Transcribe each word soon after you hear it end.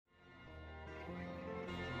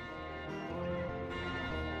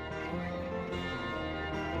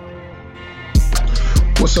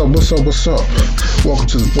What's up? Welcome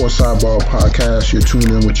to the Sports Sidebar Podcast. You're tuned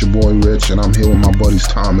in with your boy Rich, and I'm here with my buddies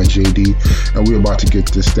Tom and JD, and we're about to get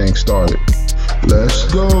this thing started.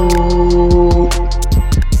 Let's go!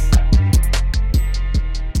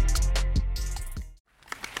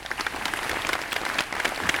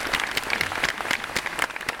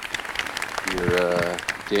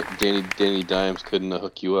 Danny Dimes couldn't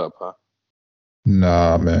hook you up, huh?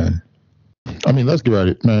 Nah, man. I mean, let's get right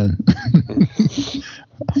it, man.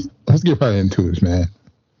 Let's get right into this, man.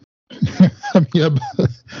 I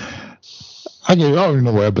don't even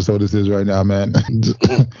know what episode this is right now, man.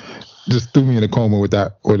 Just threw me in a coma with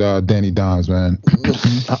Danny Dimes, man.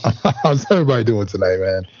 How's everybody doing tonight,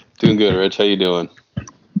 man? Doing good, Rich. How you doing?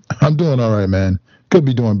 I'm doing all right, man. Could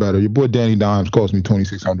be doing better. Your boy Danny Dimes cost me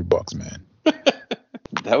 $2,600, man.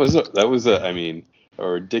 That was a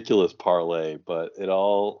ridiculous parlay, but it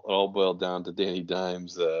all boiled down to Danny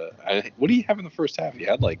Dimes. What do you have in the first half? You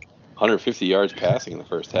had like 150 yards passing in the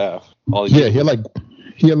first half. He had like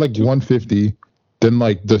 150. Then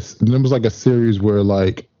there was like a series where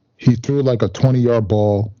like he threw like a 20-yard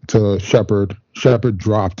ball to Shepard. Shepard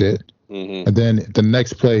dropped it, and then the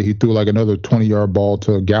next play he threw like another 20-yard ball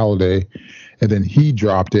to Galladay, and then he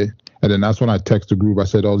dropped it. And then that's when I texted the group. I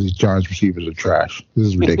said, "Oh, these Giants receivers are trash. This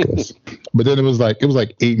is ridiculous." But then it was like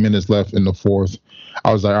 8 minutes left in the fourth.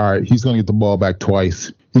 I was like, "All right, he's gonna get the ball back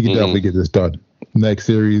twice. He can definitely get this done." Next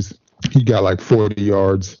series, he got like 40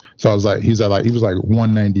 yards. So I was like, he was like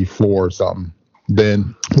 194 or something.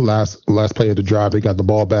 Then last play of the drive, they got the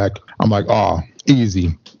ball back. I'm like, "Oh,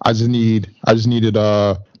 easy. I just needed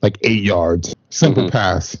like 8 yards. Simple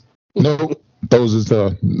pass. Nope." Those is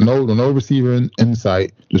no receiver in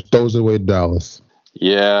sight. Just throws it away to Dallas.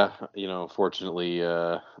 Yeah, unfortunately,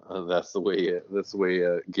 that's the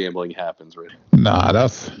way gambling happens, right? Nah, I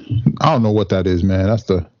don't know what that is, man. That's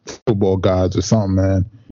the football gods or something, man.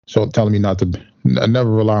 So telling me not to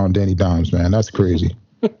never rely on Danny Dimes, man. That's crazy.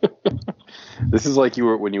 This is like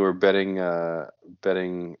when you were betting on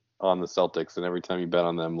the Celtics, and every time you bet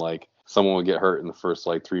on them, like someone would get hurt in the first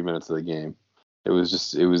like 3 minutes of the game. It was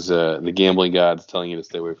the gambling gods telling you to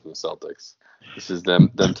stay away from the Celtics. This is them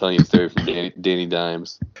telling you to stay away from Danny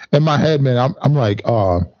Dimes. In my head, man, I'm like,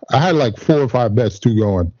 I had like 4 or 5 bets too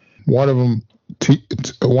going. Two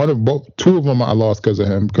of them I lost because of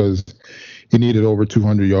him, because he needed over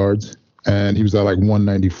 200 yards and he was at like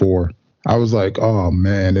 194. I was like, oh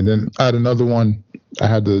man. And then I had another one. I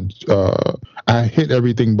hit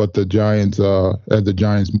everything but the Giants. Had the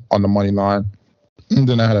Giants on the money line. And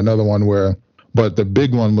then I had another one but the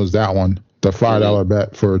big one was that one, the $5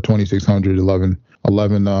 bet for 2,600, 11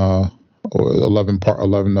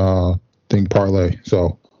 thing parlay.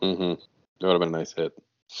 So that would have been a nice hit.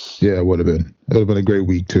 Yeah, it would have been. It would have been a great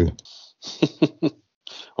week too.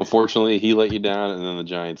 Unfortunately, he let you down, and then the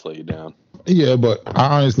Giants let you down. Yeah, but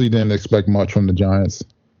I honestly didn't expect much from the Giants.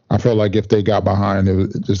 I felt like if they got behind, it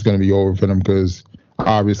was just going to be over for them, because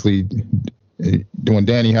obviously when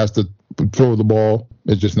Danny has to throw the ball,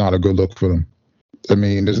 it's just not a good look for them. I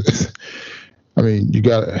mean, you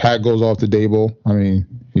got Hat goes off the Dable. I mean,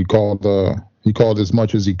 he called as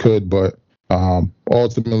much as he could, but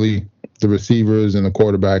ultimately the receivers and the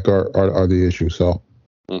quarterback are the issue. So,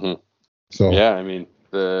 so yeah, I mean,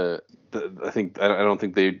 I don't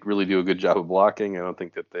think they really do a good job of blocking. I don't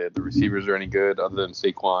think that the receivers are any good other than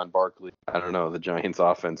Saquon Barkley. I don't know. The Giants'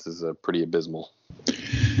 offense is pretty abysmal.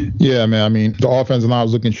 Yeah, man. I mean, the offensive line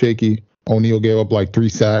was looking shaky. O'Neal gave up like 3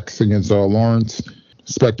 sacks against Lawrence.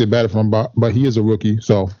 Expected better from him, but he is a rookie,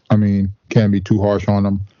 so I mean, can't be too harsh on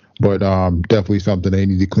him. But definitely something they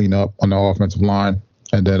need to clean up on the offensive line.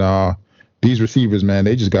 And then these receivers, man,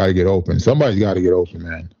 they just got to get open. Somebody's got to get open,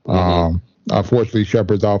 man. Unfortunately,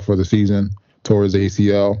 Shepard's out for the season, tore his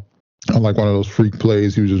ACL. Like one of those freak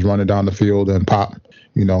plays, he was just running down the field and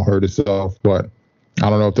hurt himself. But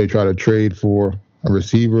I don't know if they try to trade for a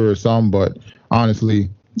receiver or something, but honestly,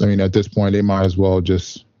 I mean, at this point, they might as well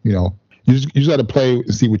just, you just got to play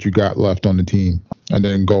and see what you got left on the team, and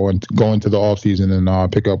then go into the offseason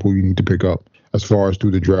and pick up who you need to pick up as far as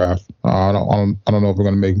through the draft. I don't know if we're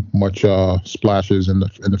going to make much splashes in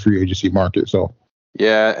the free agency market. So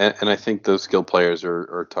yeah, and I think those skill players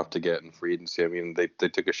are tough to get in free agency. I mean, they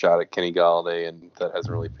took a shot at Kenny Galladay, and that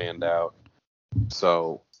hasn't really panned out.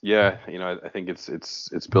 So yeah, I think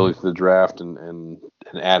it's building to the draft and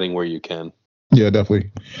adding where you can. Yeah, definitely.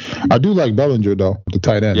 I do like Bellinger though, the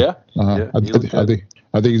tight end. Yeah. I think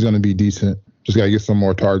he's going to be decent. Just got to get some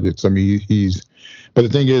more targets. I mean, but the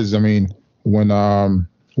thing is, I mean, when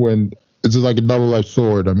it's just like a double-edged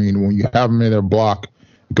sword. I mean, when you have him in their block,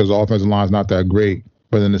 because the offensive line's not that great,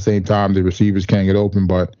 but at the same time, the receivers can't get open.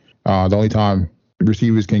 But the only time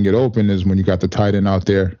receivers can get open is when you got the tight end out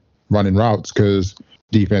there running routes because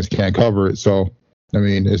defense can't cover it. So, I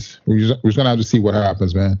mean, we're just going to have to see what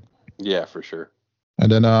happens, man. Yeah, for sure.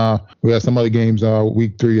 And then we had some other games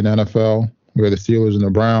week 3 in the NFL. We had the Steelers and the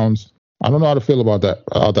Browns. I don't know how to feel about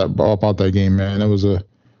that game, man. It was a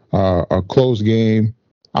close game.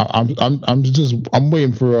 I'm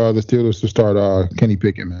waiting for the Steelers to start Kenny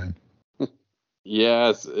Pickett, man.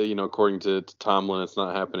 Yeah, according to Tomlin, it's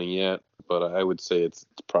not happening yet, but I would say it's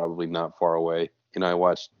probably not far away.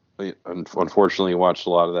 Unfortunately, watched a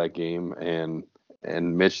lot of that game, and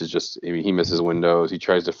Mitch is just, he misses windows. He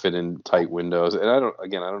tries to fit in tight windows, and I don't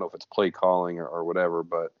know if it's play calling or whatever,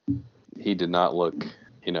 but he did not look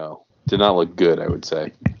good, I would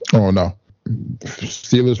say. Oh no,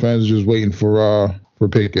 Steelers fans are just waiting for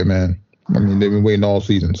Pickett, man. I mean, they've been waiting all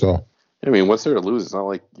season, so. I mean, what's there to lose? It's not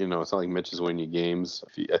like it's not like Mitch is winning you games.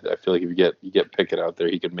 I feel like if you get Pickett out there,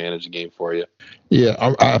 he could manage the game for you. Yeah,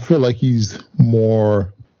 I feel like he's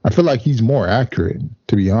more. I feel like he's more accurate,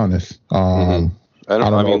 to be honest. I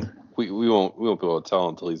don't know. We won't be able to tell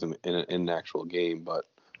until he's in an actual game, but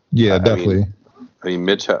yeah, definitely. I mean,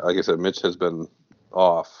 Mitch, like I said, Mitch has been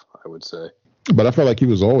off, I would say. But I feel like he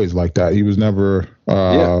was always like that. He was never.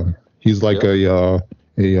 He's like a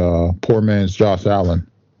poor man's Josh Allen,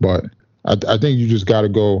 but. I think you just got to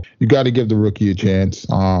go. You got to give the rookie a chance.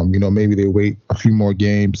 Maybe they wait a few more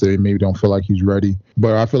games. They maybe don't feel like he's ready.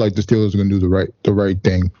 But I feel like the Steelers are going to do the right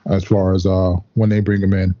thing as far as when they bring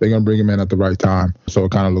him in. They're going to bring him in at the right time. So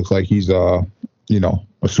it kind of looks like he's a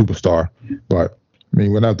superstar. But I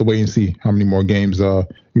mean, we'll have to wait and see how many more games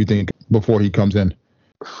you think before he comes in.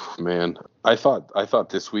 Man, I thought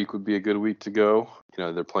this week would be a good week to go.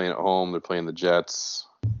 They're playing at home. They're playing the Jets.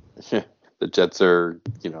 The Jets are,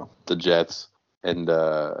 the Jets, and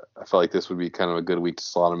I felt like this would be kind of a good week to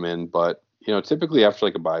slot them in. But typically after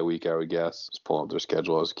like a bye week, I would guess. Just pulling up their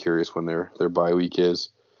schedule. I was curious when their bye week is.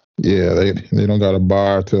 Yeah, they don't got a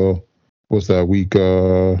bye till what's that week?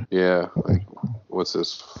 What's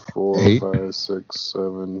this? 4, 8? 5, 6,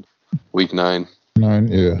 7, week 9. 9,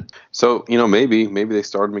 yeah. So maybe they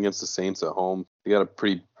start them against the Saints at home. They got a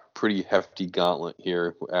pretty hefty gauntlet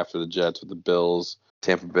here after the Jets with the Bills,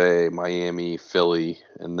 Tampa Bay, Miami, Philly,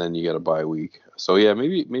 and then you got a bye week. So yeah,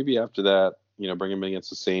 maybe after that, bring them against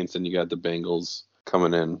the Saints, and you got the Bengals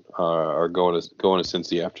coming in, or going to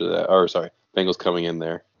Cincy after that. Or sorry, Bengals coming in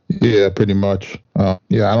there. Yeah, pretty much. I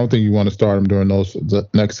don't think you want to start them during the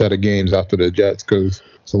next set of games after the Jets because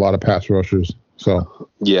it's a lot of pass rushers. So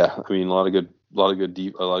yeah, I mean a lot of good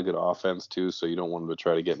offense too. So you don't want them to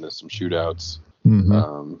try to get into some shootouts.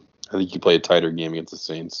 Mm-hmm. I think you play a tighter game against the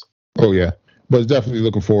Saints. Oh yeah. But definitely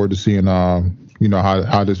looking forward to seeing,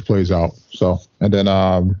 how this plays out. So, and then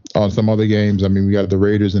on some other games, I mean, we got the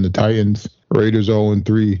Raiders and the Titans. Raiders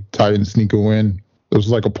 0-3, Titans sneak a win. It was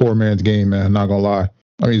like a poor man's game, man. Not gonna lie.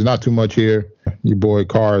 I mean, it's not too much here. Your boy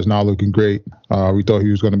Carr is not looking great. We thought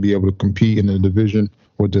he was going to be able to compete in the division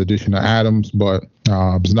with the addition of Adams, but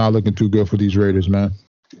it's not looking too good for these Raiders, man.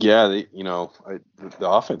 Yeah, the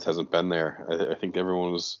offense hasn't been there. I think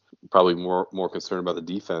everyone was probably more concerned about the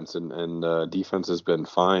defense, and defense has been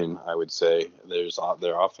fine. I would say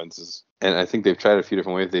their offenses, and I think they've tried a few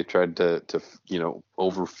different ways. They've tried to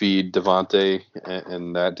overfeed Devontae,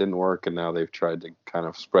 and that didn't work. And now they've tried to kind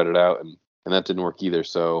of spread it out, and that didn't work either.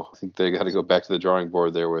 So I think they got to go back to the drawing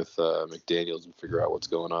board there with McDaniels and figure out what's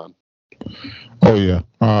going on. Oh yeah,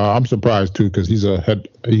 I'm surprised too because he's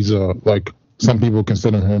like. Some people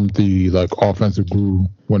consider him the offensive guru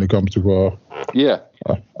when it comes to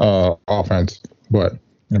offense, but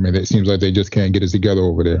I mean it seems like they just can't get it together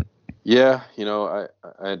over there. Yeah, I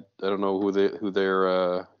don't know who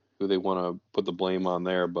they want to put the blame on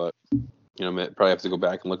there, but probably have to go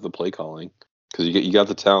back and look at the play calling because you got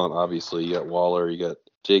the talent. Obviously, you got Waller, you got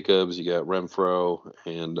Jacobs, you got Renfro,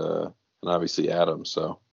 and obviously Adams.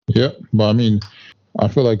 So yeah, but I mean, I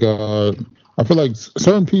feel like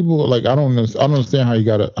certain people I don't understand how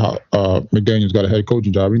McDaniels got a head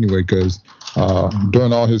coaching job anyway because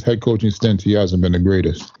during all his head coaching stints he hasn't been the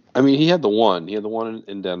greatest. I mean, he had the one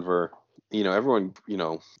in Denver. Everyone,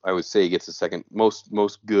 I would say gets a second.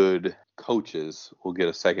 Most good coaches will get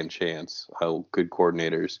a second chance. Good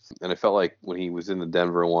coordinators, and I felt like when he was in the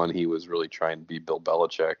Denver one, he was really trying to be Bill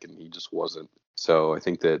Belichick, and he just wasn't. So I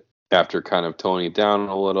think that after kind of toning it down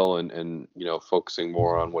a little and focusing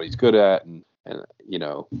more on what he's good at and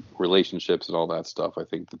relationships and all that stuff, I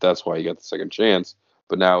think that's why he got the second chance.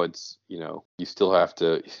 But now it's you still have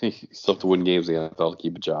to win games in the NFL to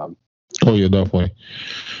keep a job. Oh yeah, definitely.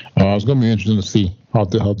 It's gonna be interesting to see how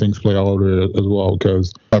things play out over there as well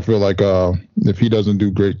because I feel like if he doesn't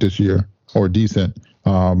do great this year or decent,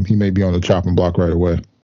 he may be on the chopping block right away.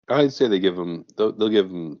 I'd say they'll give him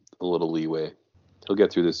a little leeway. He'll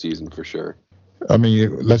get through this season for sure. I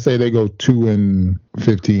mean, let's say they go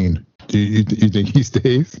 2-15. Do you think he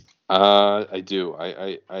stays? I do.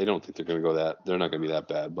 I don't think they're going to go that. They're not going to be that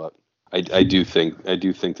bad, but I do think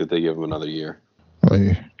that they give him another year. Well,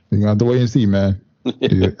 you have to wait and see, man.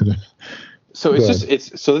 So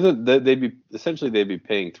they'd be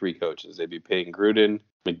paying three coaches. They'd be paying Gruden,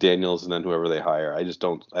 McDaniels, and then whoever they hire. I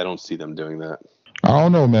don't see them doing that. I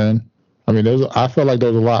don't know, man. I mean, I feel like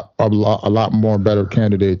there's a lot more better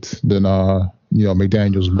candidates than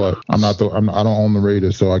McDaniels, but I don't own the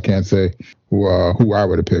Raiders, so I can't say who I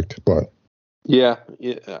would have picked. But yeah.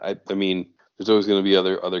 I mean, there's always going to be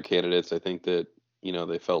other candidates. I think that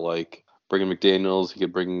they felt like bringing McDaniels, he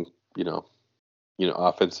could bring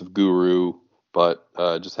offensive guru, but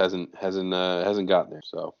just hasn't gotten there.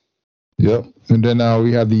 So. Yep. And then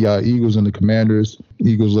we have the Eagles and the Commanders.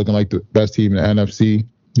 Eagles looking like the best team in the NFC.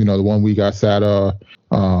 The 1 week I sat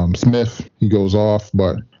Smith, he goes off,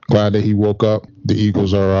 but glad that he woke up. The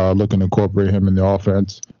Eagles are looking to incorporate him in the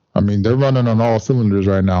offense. I mean, they're running on all cylinders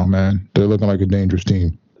right now, man. They're looking like a dangerous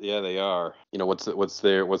team. Yeah, they are. What's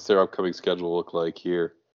their upcoming schedule look like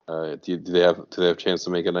here? Do they have a chance to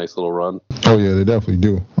make a nice little run? Oh yeah, they definitely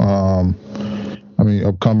do. I mean,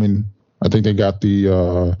 upcoming. I think they got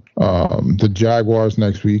the Jaguars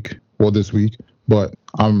next week, this week. But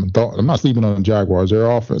I'm not sleeping on the Jaguars.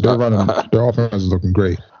 Their offense is looking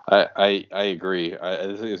great. I agree. I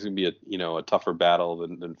think it's gonna be a tougher battle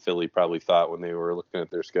than Philly probably thought when they were looking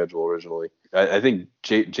at their schedule originally. I think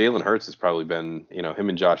Jalen Hurts has probably been him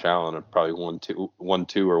and Josh Allen have probably 1-2 or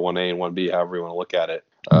 1A and 1B, however you want to look at it.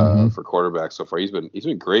 For quarterbacks so far, he's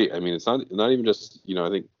been great. I mean, it's not even just I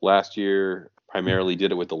think last year primarily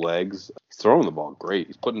did it with the legs. He's throwing the ball great.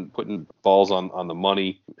 He's putting balls on the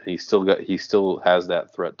money. He still has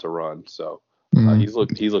that threat to run. So he's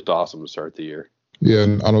looked awesome to start the year. Yeah,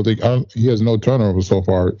 and I don't think he has no turnovers so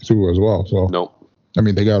far too as well. So nope. I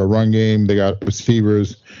mean, they got a run game, they got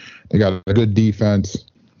receivers, they got a good defense,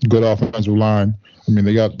 good offensive line. I mean,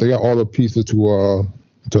 they got all the pieces to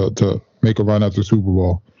make a run at the Super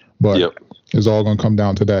Bowl. But It's all gonna come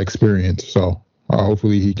down to that experience. So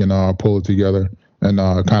hopefully he can pull it together and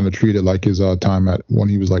kind of treat it like his time when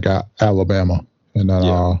he was like at Alabama and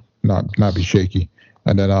then not be shaky.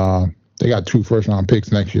 And then they got 2 first-round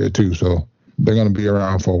picks next year too, so they're going to be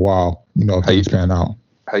around for a while, if things pan out.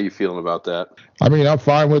 How you feeling about that? I mean, I'm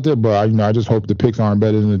fine with it, but I just hope the picks aren't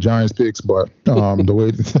better than the Giants picks. But the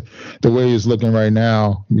way it's looking right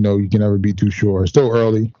now, you can never be too sure. It's still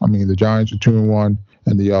early. I mean, the Giants are 2-1,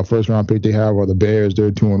 and the first-round pick they have are the Bears.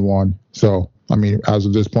 They're 2-1. So, I mean, as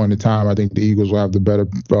of this point in time, I think the Eagles will have the better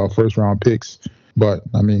first-round picks. But,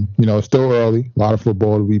 I mean, it's still early. A lot of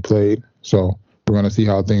football to be played. So we're going to see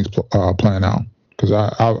how things plan out. Because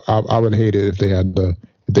I would hate it if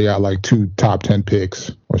they got like 2 top 10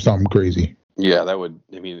 picks or something crazy. Yeah, that would.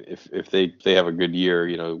 I mean, if they have a good year,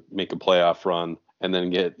 make a playoff run and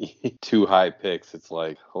then get 2 high picks, it's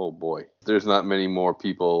like, oh boy, there's not many more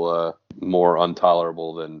people more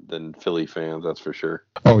intolerable than Philly fans, that's for sure.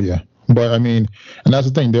 Oh yeah, but I mean, and that's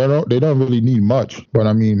the thing, they don't really need much, but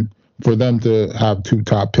I mean, for them to have 2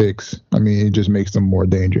 top picks, I mean, it just makes them more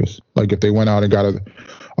dangerous. Like if they went out and got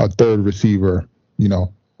a third receiver,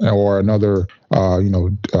 or another,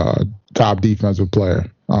 top defensive player.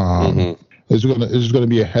 It's just gonna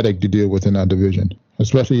be a headache to deal with in that division,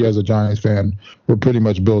 especially as a Giants fan. We're pretty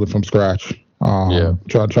much building from scratch, trying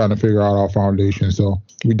to figure out our foundation. So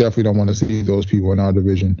we definitely don't want to see those people in our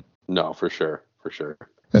division. No, for sure.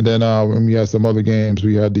 And then when we had some other games,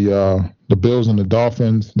 we had the Bills and the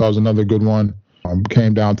Dolphins. That was another good one.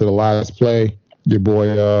 Came down to the last play. Your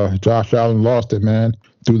boy Josh Allen lost it, man.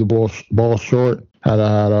 Threw the ball short.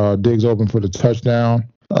 Had Diggs open for the touchdown.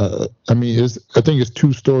 I mean, I think it's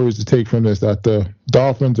 2 stories to take from this: that the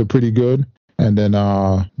Dolphins are pretty good, and then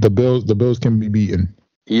the Bills can be beaten.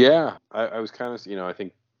 Yeah, I was kind of, I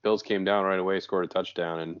think Bills came down right away, scored a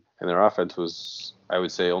touchdown, and their offense was, I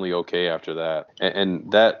would say, only okay after that.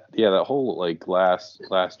 And that whole like last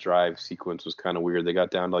drive sequence was kind of weird. They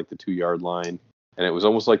got down to like the 2-yard line. And it was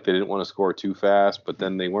almost like they didn't want to score too fast, but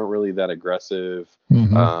then they weren't really that aggressive.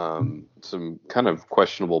 Some kind of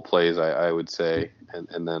questionable plays, I would say.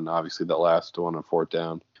 And then obviously that last one on 4th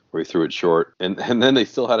down where he threw it short. And then they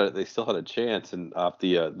still had a chance and off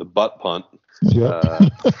the butt punt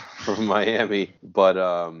from Miami. But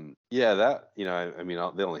that I mean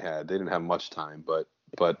they didn't have much time.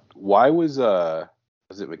 But why was it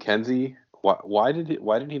McKenzie? Why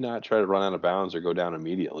did he not try to run out of bounds or go down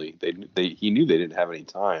immediately? He knew they didn't have any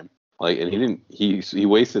time. Like, and he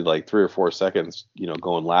wasted like 3 or 4 seconds,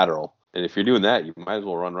 going lateral. And if you're doing that, you might as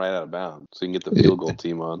well run right out of bounds so you can get the field goal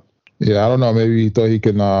team on. Yeah, I don't know. Maybe he thought he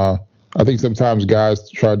can. I think sometimes guys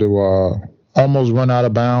try to almost run out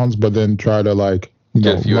of bounds, but then try to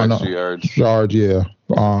get a few run extra yards. Charge, yeah.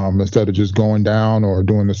 Instead of just going down or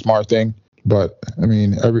doing the smart thing. But I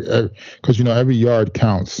mean, because every yard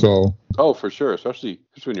counts. So. Oh, for sure, especially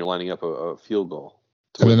when you're lining up a field goal.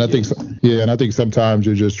 And then I think sometimes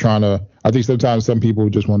you're just trying to. I think sometimes some people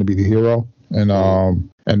just want to be the hero and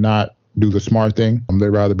not do the smart thing. They'd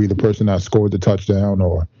rather be the person that scored the touchdown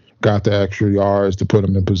or got the extra yards to put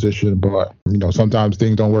them in position. But sometimes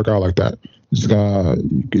things don't work out like that.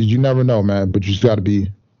 You never know, man. But you just got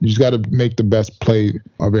to make the best play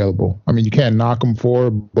available. I mean, you can't knock them for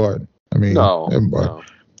it, but I mean, no.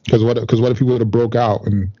 Because what if he would have broke out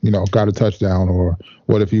and got a touchdown, or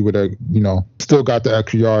what if he would have still got the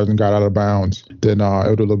extra yards and got out of bounds? Then it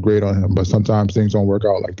would have looked great on him. But sometimes things don't work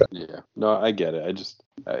out like that. Yeah, no, I get it.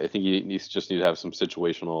 I think you just need to have some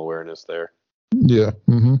situational awareness there. Yeah,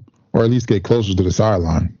 or at least get closer to the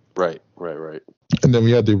sideline. Right. And then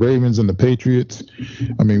we had the Ravens and the Patriots.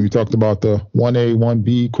 I mean, we talked about the 1A,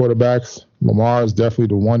 1B quarterbacks. Lamar is definitely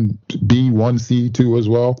the 1B, 1C too as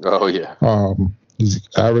well. Oh yeah. He's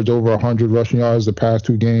averaged over 100 rushing yards the past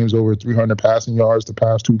 2 games, over 300 passing yards the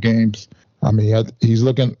past 2 games. I mean, it's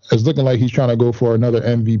looking like he's trying to go for another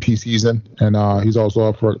MVP season, and he's also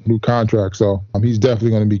up for a new contract. So he's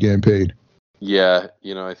definitely going to be getting paid. Yeah,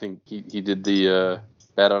 I think he did the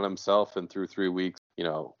bet on himself, and through 3 weeks,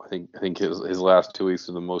 I think his last 2 weeks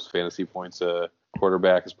are the most fantasy points a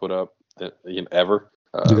quarterback has put up ever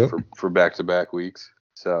for back-to-back weeks.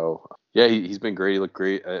 So yeah, he's been great. He looked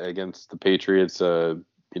great against the Patriots.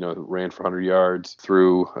 Ran for 100 yards,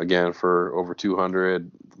 threw again for over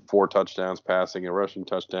 200, 4 touchdowns passing, a rushing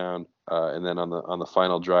touchdown, and then on the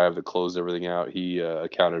final drive that closed everything out, he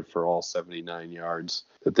accounted for all 79 yards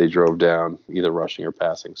that they drove down, either rushing or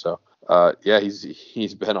passing. So yeah,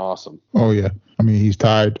 he's been awesome. Oh yeah, I mean he's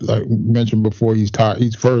tied, like we mentioned before, he's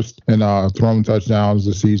first in throwing touchdowns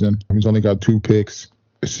this season. He's only got 2 picks.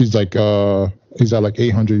 He's he's at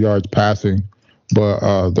 800 yards passing,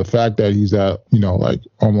 but the fact that he's at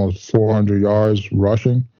almost 400 yards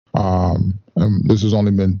rushing, and this has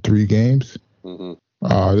only been 3 games.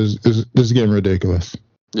 This is getting ridiculous.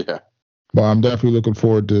 Yeah. But I'm definitely looking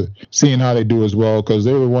forward to seeing how they do as well, because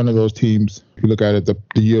they were one of those teams. If you look at it,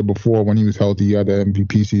 the year before when he was healthy, he had the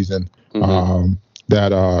MVP season.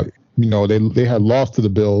 That they had lost to the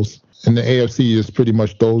Bills. And the AFC is pretty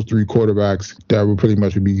much those 3 quarterbacks that we'll pretty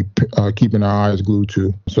much be keeping our eyes glued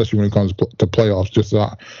to, especially when it comes to playoffs. Just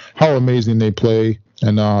how amazing they play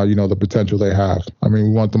and the potential they have. I mean, we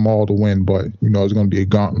want them all to win, but it's going to be a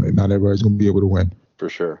gauntlet. Not everybody's going to be able to win. For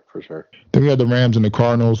sure. Then we had the Rams and the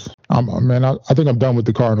Cardinals. I think I'm done with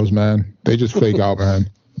the Cardinals, man. They just flake out, man.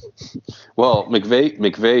 Well,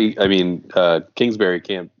 McVay. I mean, Kingsbury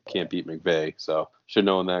can't beat McVay, so should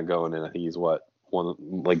know that going in. I think he's won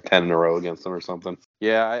 10 in a row against them or something.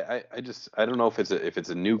 Yeah, I don't know if it's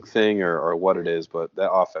a nuke thing or what it is, but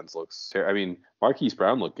that offense looks. I mean, Marquise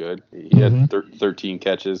Brown looked good. He had 13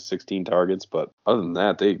 catches, 16 targets, but other than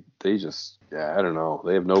that, they just I don't know.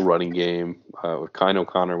 They have no running game. Kyle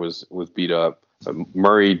O'Connor was beat up.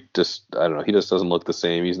 Murray just I don't know. He just doesn't look the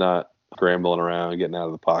same. He's not scrambling around, getting out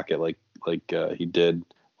of the pocket like he did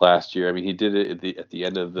last year. I mean, he did it at the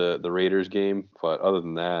end of the Raiders game, but other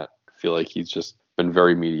than that, I feel like he's just been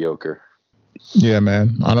very mediocre. Yeah,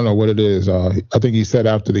 man. I don't know what it is. I think he said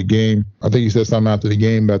after the game. I think he said something after the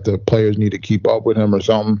game that the players need to keep up with him or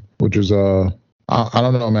something. Which is I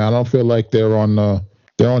don't know, man. I don't feel like they're on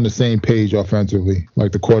the same page offensively.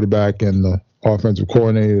 Like the quarterback and the offensive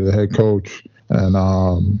coordinator, the head coach, and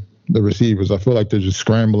the receivers. I feel like they're just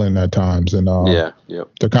scrambling at times, and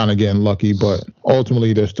they're kind of getting lucky. But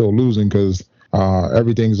ultimately, they're still losing because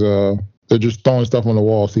everything's they're just throwing stuff on the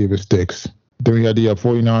wall, see if it sticks. Then we had the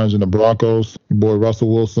 49ers and the Broncos. Your boy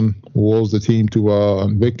Russell Wilson wills the team to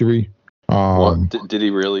victory. Did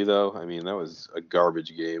he really, though? I mean, that was a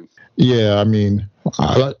garbage game. Yeah, I mean,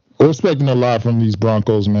 we're expecting a lot from these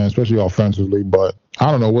Broncos, man, especially offensively. But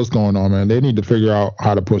I don't know what's going on, man. They need to figure out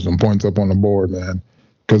how to put some points up on the board, man,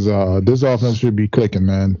 because this offense should be clicking,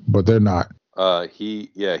 man, but they're not.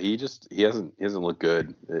 He hasn't looked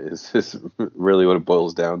good. It's really what it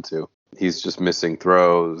boils down to. He's just missing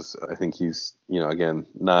throws. I think he's, again,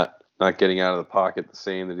 not getting out of the pocket the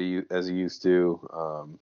same as he used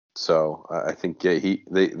to. So I think they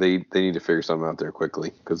need to figure something out there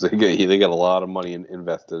quickly because they got a lot of money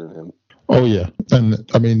invested in him. Oh yeah,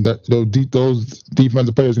 and I mean those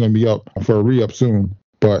defensive players are going to be up for a re-up soon.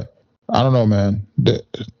 But I don't know, man. They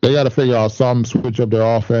got to figure out some switch up their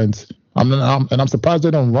offense. I'm surprised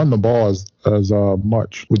they don't run the ball as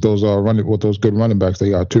much with those good running backs they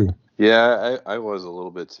got too. Yeah, I was a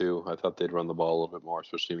little bit too. I thought they'd run the ball a little bit more,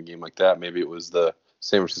 especially in a game like that. Maybe it was the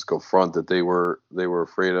San Francisco front that they were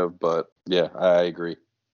afraid of, but yeah, I agree.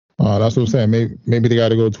 That's what I'm saying. Maybe they got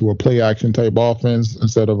to go to a play action type offense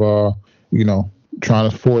instead of trying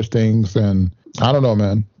to force things. And I don't know,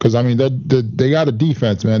 man, because I mean they got a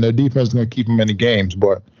defense, man. Their defense is gonna keep them in the games,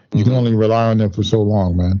 but you can only rely on them for so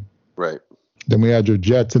long, man. Right. Then we had your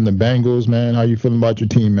Jets and the Bengals, man. How you feeling about your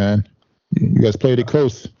team, man? You guys played it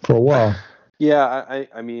close for a while. Yeah,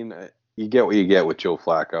 I mean, you get what you get with Joe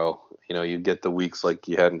Flacco. You get the weeks like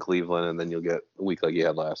you had in Cleveland, and then you'll get a week like you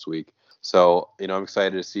had last week. So, I'm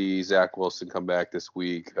excited to see Zach Wilson come back this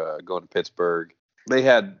week, going to Pittsburgh. They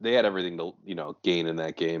had everything to, gain in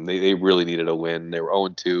that game. They really needed a win. They were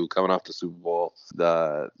 0-2 coming off the Super Bowl.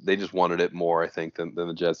 They just wanted it more, I think, than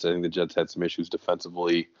the Jets. I think the Jets had some issues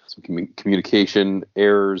defensively, some communication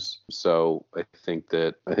errors. So I think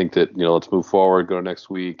that let's move forward, go to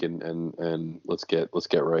next week, and let's get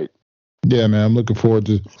right. Yeah, man, I'm looking forward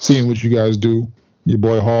to seeing what you guys do. Your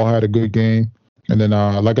boy Hall had a good game. And then,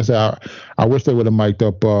 like I said, I wish they would have mic'd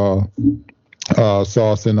up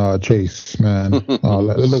Sauce and Chase, man. It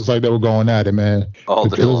looks like they were going at it, man. All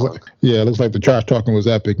day long. It looks like the trash talking was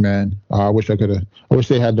epic, man. I wish they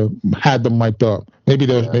had them mic'd up. Maybe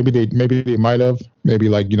they might have.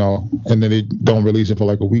 Maybe and then they don't release it for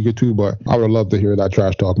like a week or two. But I would love to hear that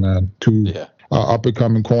trash talk, man. Up and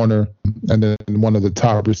coming corner, and then one of the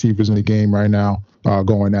top receivers in the game right now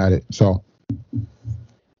going at it. So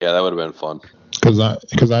yeah, that would have been fun. Because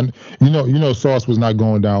Sauce was not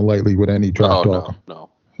going down lightly with any trash talk. No.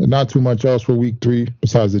 Not too much else for week 3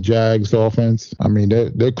 besides the Jags offense. I mean,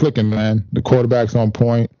 they're clicking, man. The quarterback's on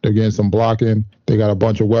point. They're getting some blocking. They got a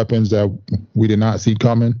bunch of weapons that we did not see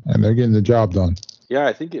coming, and they're getting the job done. Yeah,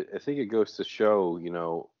 I think it goes to show,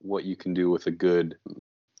 what you can do with a good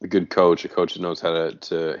coach, a coach that knows how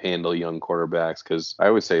to handle young quarterbacks. Because I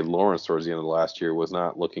would say Lawrence towards the end of the last year was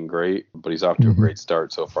not looking great, but he's off to a great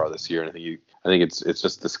start so far this year. And I think it's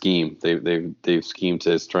just the scheme. They've schemed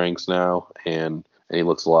to his strengths now, and he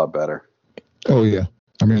looks a lot better. Oh yeah,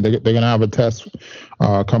 I mean they're gonna have a test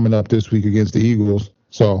coming up this week against the Eagles,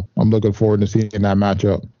 so I'm looking forward to seeing that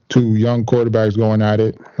matchup. 2 young quarterbacks going at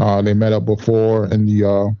it. They met up before in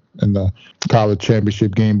the college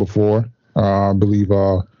championship game before. I believe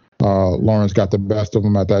Lawrence got the best of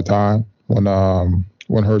them at that time when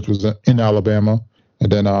Hurts was in Alabama.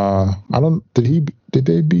 And then did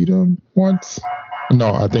they beat him once?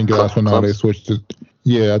 No, I think that's when they switched to.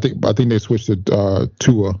 Yeah, I think they switched to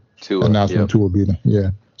Tua, and that's when Tua beat him. Yeah,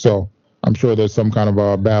 so I'm sure there's some kind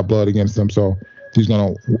of bad blood against them. So they're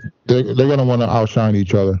gonna want to outshine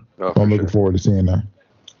each other. So I'm looking forward to seeing that.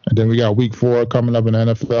 And then we got week 4 coming up in the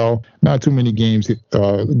NFL. Not too many games,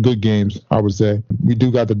 good games, I would say. We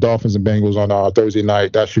do got the Dolphins and Bengals on Thursday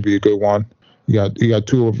night. That should be a good one. You got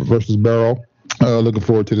Tua versus Burrow. Looking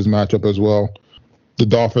forward to this matchup as well. The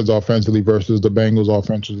Dolphins offensively versus the Bengals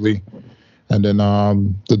offensively. And then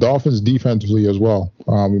the Dolphins defensively as well.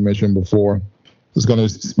 We mentioned before.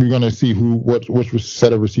 We're gonna see which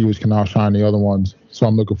set of receivers can outshine the other ones. So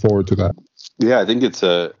I'm looking forward to that. Yeah, I think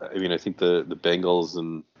I think the Bengals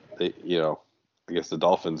and I guess the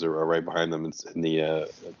Dolphins are right behind them in the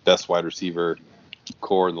best wide receiver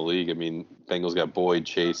core in the league. I mean, Bengals got Boyd,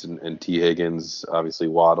 Chase, and T. Higgins, obviously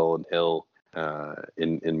Waddle and Hill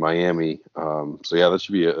in Miami. So yeah, that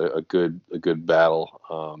should be a good battle.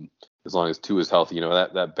 As long as Tua is healthy,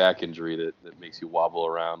 that back injury that makes you wobble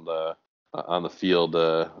around on the field.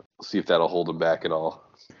 See if that'll hold him back at all.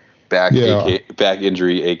 Back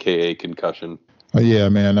injury, aka concussion. Yeah,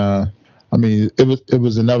 man. I mean, it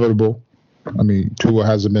was inevitable. I mean, Tua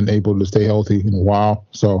hasn't been able to stay healthy in a while.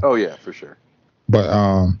 So. Oh yeah, for sure. But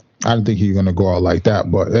I don't think he's gonna go out like that.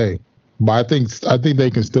 But hey, I think they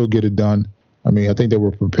can still get it done. I mean, I think they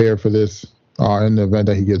were prepared for this in the event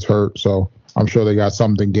that he gets hurt. So I'm sure they got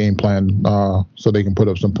something game planned so they can put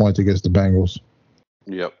up some points against the Bengals.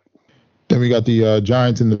 Yep. Then we got the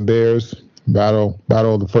Giants and the Bears battle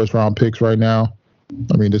of the first round picks right now.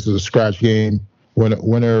 I mean, this is a scratch game.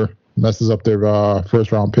 Winner messes up their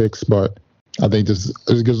first round picks, but I think this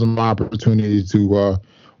gives them an opportunity to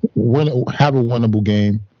have a winnable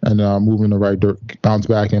game and move in the right bounce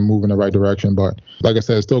back and move in the right direction. But like I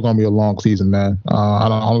said, it's still gonna be a long season, man. I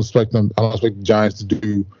don't expect the Giants to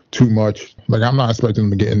do too much. Like, I'm not expecting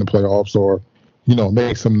them to get in the playoffs or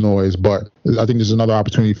make some noise. But I think there's another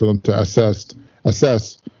opportunity for them to assess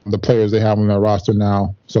the players they have on their roster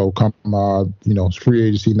now. So come free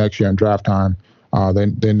agency next year and draft time,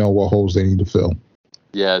 they know what holes they need to fill.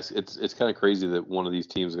 Yeah, it's kind of crazy that one of these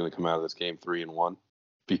teams is going to come out of this game 3-1,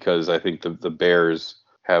 because I think the Bears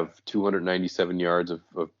have 297 yards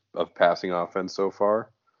of passing offense so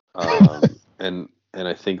far, and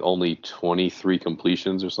I think only 23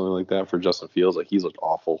 completions or something like that for Justin Fields. Like, he's looked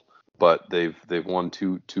awful, but they've won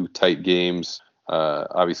two tight games.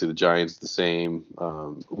 Obviously the Giants the same.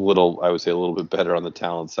 I would say a little bit better on the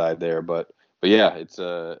talent side there, but yeah, it's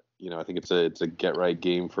I think it's a get right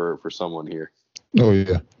game for someone here. Oh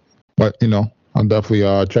yeah, but I'll definitely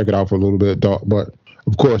check it out for a little bit. But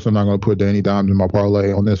of course, I'm not going to put any dimes in my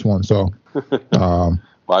parlay on this one. So, well,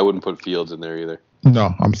 I wouldn't put Fields in there either.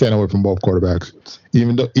 No, I'm staying away from both quarterbacks.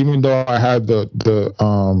 Even though I had the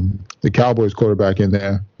Cowboys quarterback in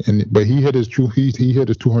there, but he hit his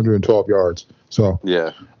 212 yards. So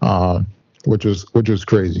yeah, which was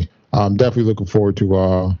crazy. I'm definitely looking forward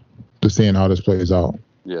to seeing how this plays out.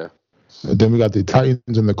 Yeah. And then we got the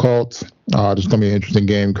Titans and the Colts. It's gonna be an interesting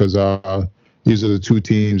game because these are the two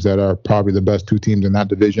teams that are probably the best two teams in that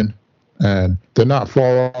division, and they're not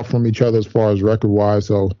far off from each other as far as record wise.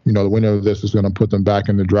 So the winner of this is going to put them back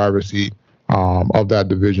in the driver's seat of that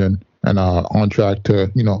division and on track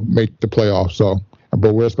to make the playoffs. So,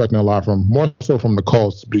 but we're expecting a lot more so from the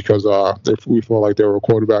Colts because we feel like they were a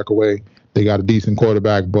quarterback away. They got a decent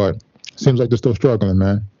quarterback, but seems like they're still struggling,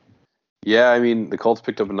 man. Yeah, I mean, the Colts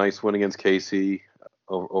picked up a nice win against KC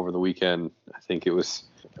over the weekend. I think it was,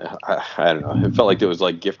 I don't know, it felt like it was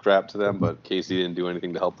like gift wrap to them, but KC didn't do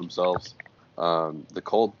anything to help themselves.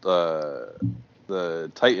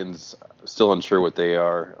 The Titans, still unsure what they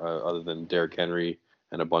are, other than Derrick Henry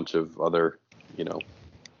and a bunch of other,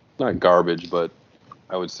 not garbage, but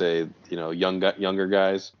I would say, younger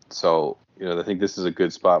guys. So, I think this is a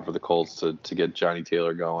good spot for the Colts to get Johnny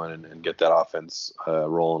Taylor going and get that offense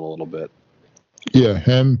rolling a little bit. Yeah,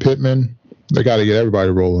 him, Pittman, they got to get everybody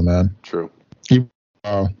rolling, man. True.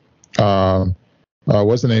 What's the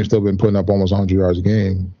name? Still been putting up almost 100 yards a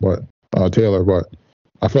game, but Taylor. But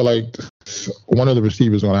I feel like one of the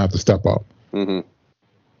receivers is going to have to step up. Mm-hmm.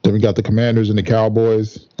 Then we got the Commanders and the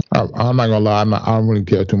Cowboys. I'm not gonna lie, I don't really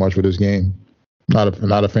care too much for this game. Not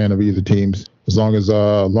a fan of either teams. As long as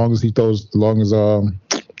what's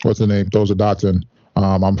the name, throws a dots in,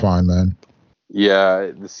 I'm fine, man.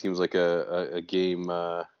 Yeah, this seems like a game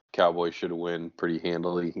Cowboys should win pretty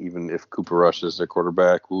handily, even if Cooper Rush is their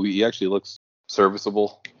quarterback. Well, he actually looks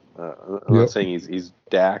serviceable. I'm not saying he's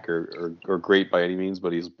Dak or great by any means,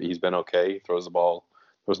 but he's been okay. He throws a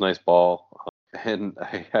nice ball. And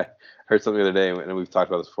I heard something the other day, and we've talked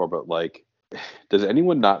about this before, but like, does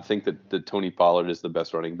anyone not think that Tony Pollard is the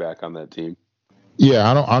best running back on that team? Yeah,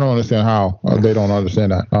 I don't understand how they don't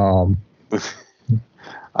understand that.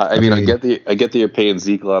 I mean, I get that you're paying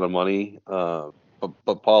Zeke a lot of money,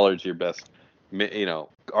 but Pollard's your best,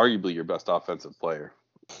 arguably your best offensive player.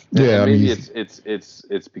 Yeah, and maybe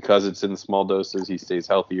it's because it's in the small doses. He stays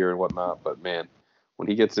healthier and whatnot. But man, when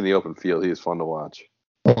he gets in the open field, he is fun to watch.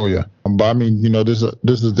 Oh yeah, but I mean, this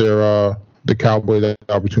is their the Cowboys'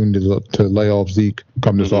 opportunity to lay off Zeke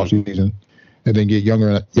come this offseason, and then get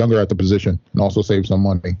younger at the position and also save some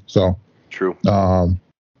money. So true.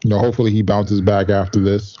 Hopefully he bounces back after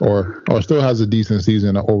this, or still has a decent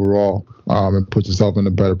season overall, and puts himself in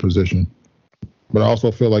a better position. But I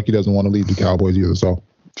also feel like he doesn't want to leave the Cowboys either. So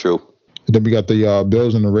true. And then we got the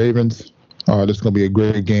Bills and the Ravens. This is gonna be a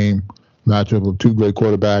great game, matchup of two great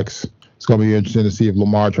quarterbacks. It's gonna be interesting to see if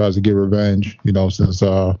Lamar tries to get revenge. Since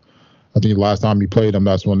I think the last time he played him,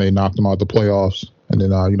 that's when they knocked him out the playoffs, and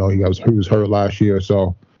then he was hurt last year.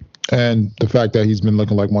 So, and the fact that he's been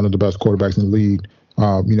looking like one of the best quarterbacks in the league.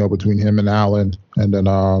 Between him and Allen, and then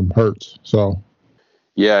Hurts. So,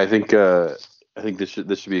 yeah, I think this should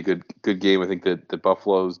be a good game. I think that the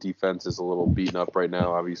Buffalo's defense is a little beaten up right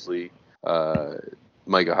now. Obviously,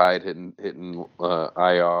 Micah Hyde hitting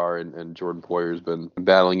IR, and Jordan Poyer's been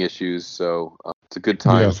battling issues. So it's a good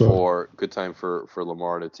time for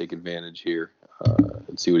Lamar to take advantage here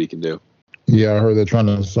and see what he can do. Yeah, I heard they're trying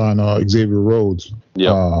to sign Xavier Rhodes.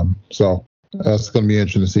 Yeah. So that's going to be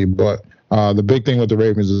interesting to see. But the big thing with the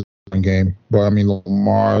Ravens is the game. But I mean,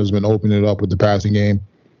 Lamar has been opening it up with the passing game.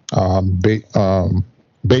 Bateman,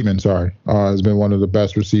 has been one of the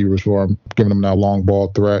best receivers for him, giving him that long ball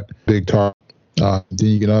threat, big target. Then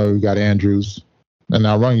you got Andrews, and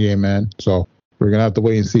now run game, man. So we're gonna have to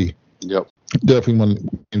wait and see. Yep. Definitely one of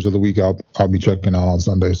the games of the week I'll be checking out on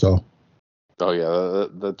Sunday. So. Oh yeah,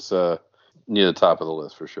 that's near the top of the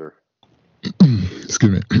list for sure.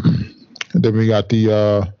 Excuse me. And then we got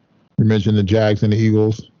we mentioned the Jags and the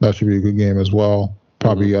Eagles. That should be a good game as well.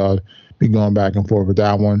 Probably be going back and forth with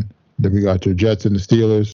that one. Then we got your Jets and the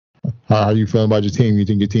Steelers. How are you feeling about your team? You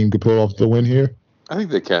think your team could pull off the win here? I think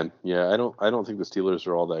they can. Yeah, I don't think the Steelers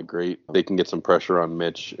are all that great. They can get some pressure on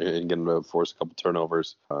Mitch and get him to force a couple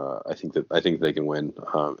turnovers. I think they can win.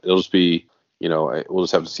 It'll just be, we'll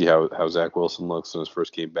just have to see how Zach Wilson looks in his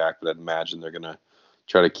first game back. But I'd imagine they're gonna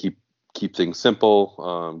try to keep things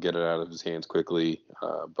simple, get it out of his hands quickly.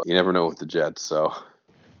 But you never know with the Jets. So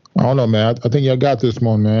I don't know, man. I think y'all got this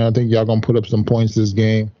one, man. I think y'all gonna put up some points this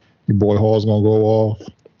game. Your boy Hall's gonna go off.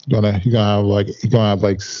 He's gonna have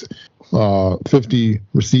like 50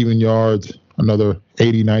 receiving yards, another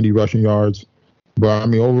 80, 90 rushing yards. But I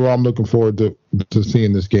mean, overall, I'm looking forward to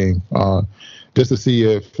seeing this game, just to see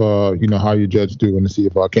if how your Jets do, and to see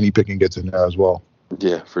if Kenny Pickett gets in there as well.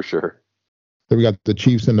 Yeah, for sure. Then we got the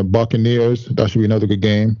Chiefs and the Buccaneers. That should be another good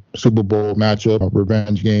game. Super Bowl matchup,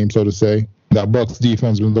 revenge game, so to say. That Bucs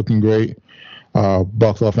defense been looking great.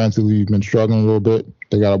 Bucs offensively have been struggling a little bit.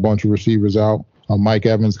 They got a bunch of receivers out. Mike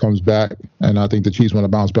Evans comes back, and I think the Chiefs want to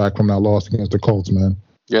bounce back from that loss against the Colts, man.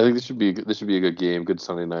 Yeah, I think this should be a good game, good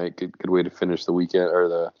Sunday night, good way to finish the weekend or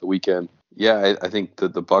the weekend. Yeah, I think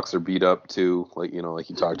that the Bucs are beat up too, like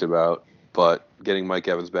you talked about. But getting Mike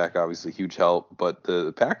Evans back, obviously, huge help. But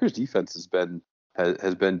the Packers defense has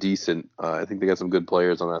been decent. I think they got some good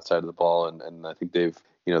players on that side of the ball, and I think they've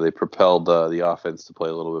propelled the offense to play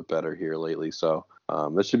a little bit better here lately. So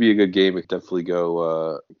that should be a good game. It could definitely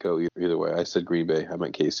go either way. I said Green Bay. I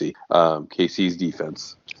meant KC. KC's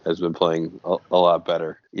defense has been playing a lot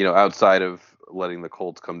better. Outside of letting the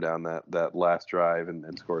Colts come down that last drive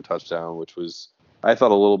and score a touchdown, which was, I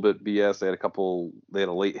thought, a little bit BS. They had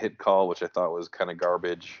a late hit call, which I thought was kind of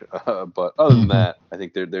garbage. But other than that, I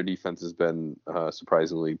think their defense has been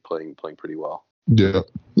surprisingly playing pretty well. Yeah.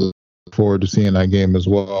 Look forward to seeing that game as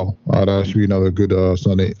well. That should be another good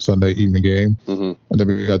Sunday evening game. Mm-hmm. And then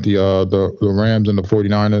we got the Rams and the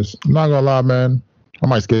 49ers. I'm not gonna lie, man. I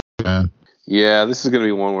might skip, man. Yeah, this is gonna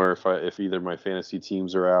be one where if either my fantasy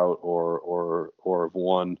teams are out or if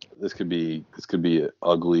one, this could be an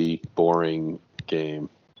ugly, boring game.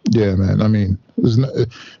 Yeah, man. I mean,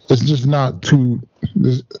 it's just not too.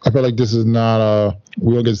 I feel like this is not.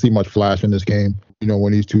 We don't get to see much flash in this game.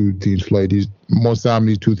 When these two teams play, most time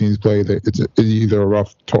these two teams play, it's either a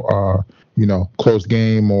rough, close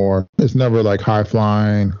game, or it's never like high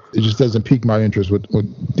flying. It just doesn't pique my interest with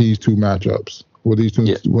these two matchups. When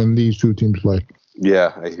these two teams play.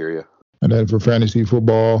 Yeah, I hear you. And then for fantasy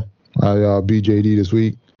football, I beat JD this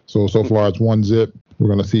week. So far it's 1-0. We're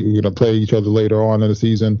gonna play each other later on in the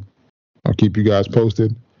season. I'll keep you guys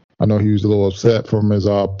posted. I know he was a little upset from his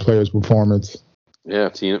player's performance. Yeah,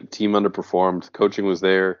 team underperformed. Coaching was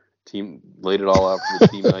there. Team laid it all out for the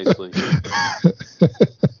team nicely.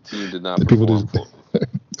 Team did not perform.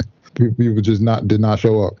 People just did not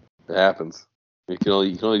show up. It happens. You can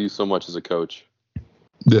only do so much as a coach.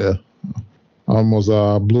 Yeah, I almost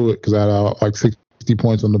blew it because I had like 60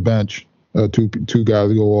 points on the bench. Two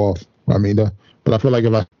guys go off. I mean, but I feel like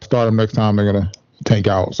if I start them next time, they're gonna tank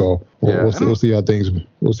out. So we'll see how things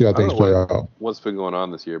play out. What's been going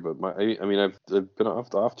on this year? But I've been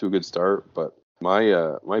off to a good start, but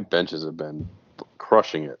my benches have been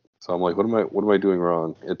crushing it. So I'm like, what am I doing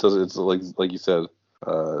wrong? It's like you said,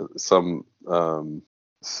 some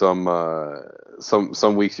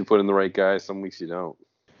weeks you put in the right guy, some weeks you don't.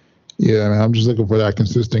 Yeah, man, I'm just looking for that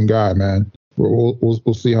consistent guy, man. We'll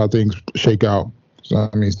see how things shake out. So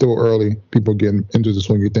I mean, still early. People getting into the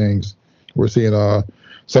swing of things. We're seeing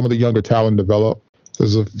some of the younger talent develop.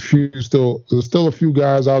 There's still a few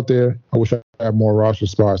guys out there. I wish I had more roster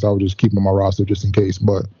spots. I would just keep them on my roster just in case.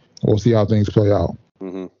 But we'll see how things play out.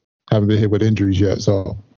 Mm-hmm. Haven't been hit with injuries yet,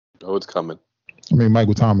 so. Oh, it's coming. I mean,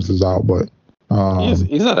 Michael Thomas is out, but.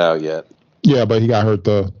 He's not out yet. Yeah, but he got hurt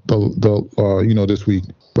this week.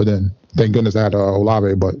 But then, thank goodness I had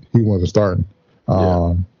Olave, but he wasn't starting.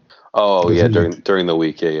 During the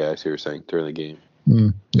week. Yeah, I see what you're saying. During the game.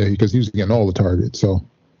 Yeah, because he was getting all the targets. So.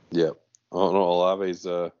 Yeah. Oh no, Olave's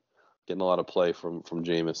getting a lot of play from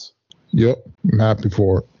Jameis. Yep, I'm happy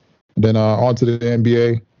for it. Then on to the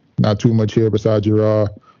NBA. Not too much here besides your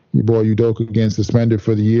boy Udoka getting suspended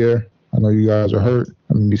for the year. I know you guys are hurt.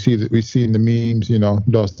 I mean, we've seen the memes.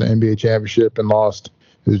 Lost the NBA championship and lost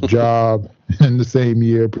his job in the same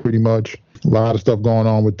year, pretty much. A lot of stuff going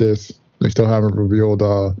on with this. They still haven't revealed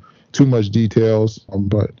too much details,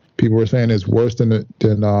 but people were saying it's worse than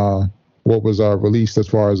what was released as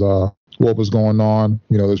far as what was going on.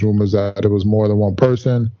 There's rumors that it was more than one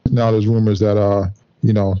person. Now there's rumors that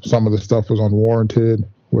some of the stuff was unwarranted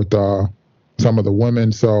with some of the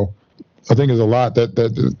women. So I think there's a lot that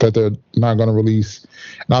they're not going to release.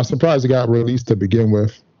 And I'm surprised it got released to begin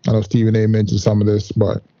with. I know Stephen A. mentioned some of this,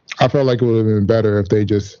 but I felt like it would have been better if they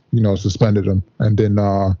just, suspended him and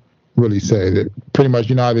didn't really say that. Pretty much,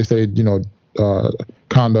 how they say,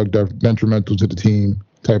 conduct detrimental to the team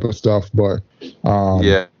type of stuff. But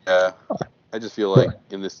yeah, I just feel like but,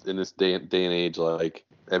 in this day and age, like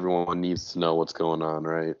everyone needs to know what's going on,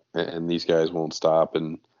 right? And these guys won't stop.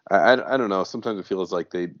 And I don't know. Sometimes it feels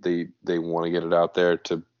like they want to get it out there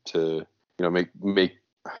to make.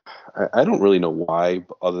 I don't really know why,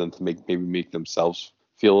 other than to make themselves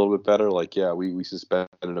feel a little bit better. Like, yeah, we suspended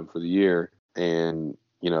them for the year, and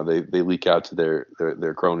they leak out to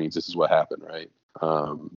their cronies. This is what happened, right?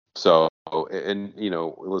 So, and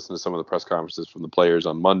listen to some of the press conferences from the players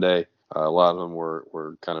on Monday. A lot of them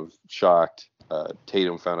were kind of shocked.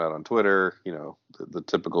 Tatum found out on Twitter, the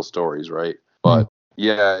typical stories, right? But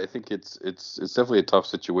yeah, I think it's definitely a tough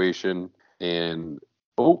situation. And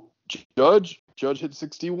Judge hit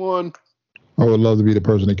 61. I would love to be the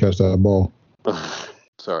person to catch that ball.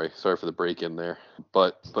 Sorry for the break in there.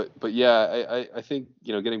 But yeah, I think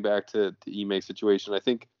getting back to the Ime situation, I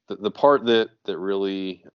think the part that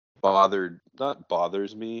really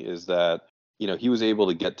bothers me is that he was able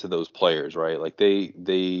to get to those players, right? Like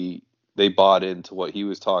they bought into what he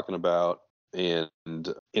was talking about, and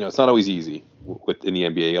it's not always easy in the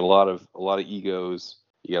NBA. You got a lot of egos.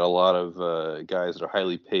 You got a lot of guys that are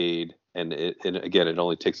highly paid, and again, it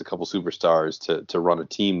only takes a couple superstars to run a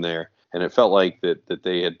team there. And it felt like that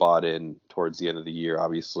they had bought in towards the end of the year,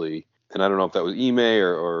 obviously. And I don't know if that was Ime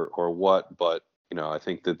or what, but I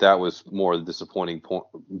think that was more the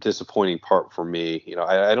disappointing part for me.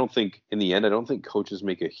 I don't think in the end, I don't think coaches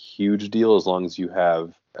make a huge deal as long as you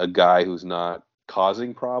have a guy who's not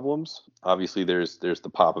causing problems. Obviously, there's the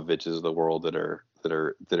Popoviches of the world that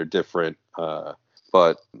are different.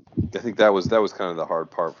 But I think that was kind of the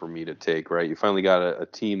hard part for me to take, right? You finally got a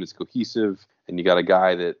team that's cohesive, and you got a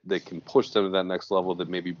guy that can push them to that next level that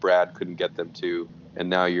maybe Brad couldn't get them to, and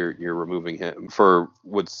now you're removing him for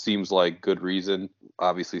what seems like good reason.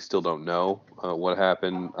 Obviously, still don't know what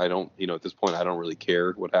happened. I don't, at this point, I don't really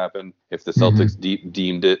care what happened. If the Celtics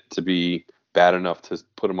deemed it to be bad enough to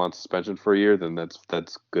put him on suspension for a year, then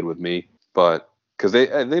that's good with me. But because they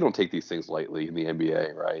don't take these things lightly in the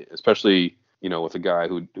NBA, right? Especially with a guy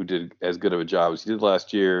who did as good of a job as he did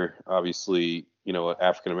last year. Obviously, an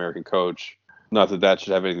African American coach. Not that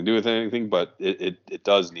should have anything to do with anything, but it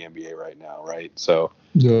does in the NBA right now, right? So,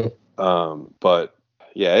 yeah. But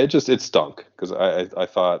yeah, it stunk because I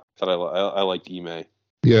thought I liked Ime.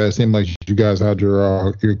 Yeah, it seemed like you guys had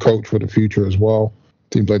your coach for the future as well.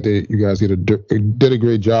 Seems like you guys did a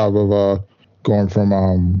great job of going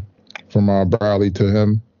from Bradley to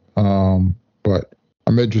him. But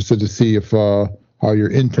I'm interested to see if how your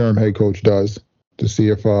interim head coach does, to see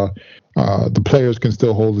if the players can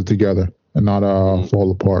still hold it together and not fall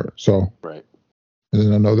apart. So right. And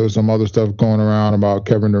then I know there's some other stuff going around about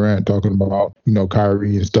Kevin Durant talking about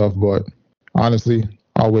Kyrie and stuff, but honestly,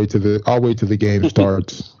 I'll wait till the game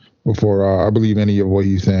starts before I believe any of what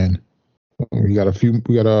he's saying.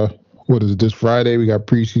 What is it, this Friday? We got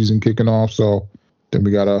preseason kicking off, so then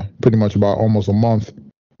we got pretty much about almost a month,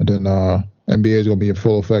 and then NBA is gonna be in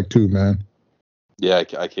full effect too, man. Yeah,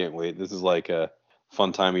 I can't wait. This is like a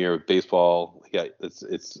fun time of year with baseball.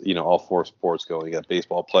 It's all four sports going. You got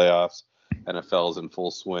baseball playoffs, NFL's in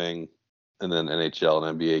full swing, and then NHL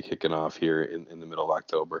and NBA kicking off here in the middle of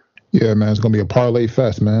October. Yeah, man, it's gonna be a parlay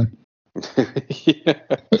fest, man. Yeah.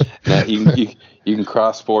 Now, you can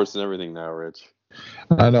cross sports and everything now, Rich.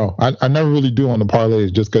 I know. I never really do on the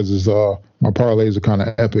parlays just because it's my parlays are kind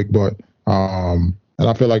of epic, but and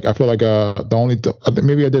I feel like the only I think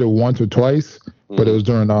maybe I did it once or twice, but it was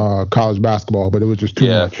during college basketball, but it was just too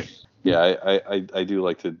much. Yeah, I do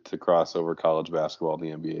like to cross over college basketball and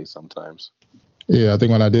the NBA sometimes. Yeah, I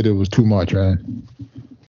think when I did it was too much, man.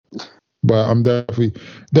 But I'm definitely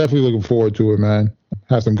looking forward to it, man.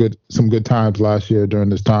 Had some good times last year during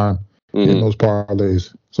this time in those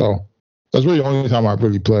parlays. So that's really the only time I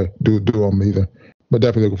really do them either. But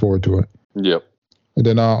definitely looking forward to it. Yep. And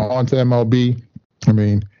then on to MLB. I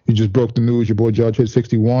mean, you just broke the news. Your boy Judge hit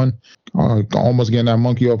 61. Almost getting that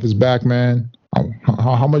monkey off his back, man.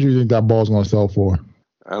 How much do you think that ball's going to sell for?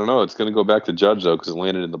 I don't know. It's going to go back to Judge, though, because it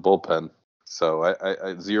landed in the bullpen. So I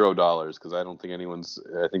 $0 because I don't think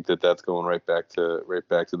I think that's going right back to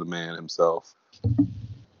the man himself.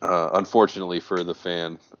 Unfortunately for the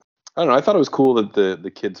fan, I don't know. I thought it was cool that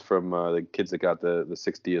the kids that got the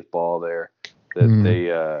 60th ball there,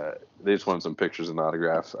 that they just wanted some pictures and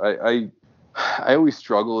autographs. I always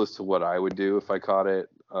struggle as to what I would do if I caught it.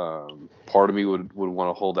 Part of me would want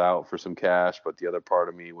to hold out for some cash, but the other part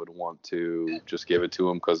of me would want to just give it to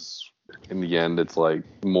him because in the end, it's like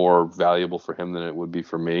more valuable for him than it would be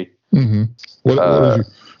for me. Mm-hmm.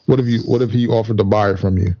 What if he offered to buy it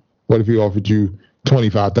from you? What if he offered you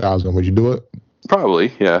 $25,000? Would you do it?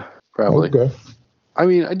 Probably, yeah, probably. Okay. I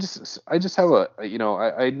mean, I just have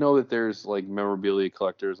I know that there's like memorabilia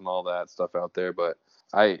collectors and all that stuff out there, but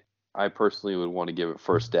I personally would want to give it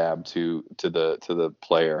first stab to the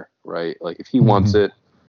player, right? Like if he wants it,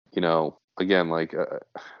 again, like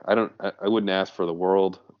I wouldn't ask for the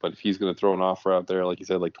world, but if he's going to throw an offer out there, like you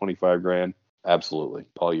said, like 25 grand, absolutely,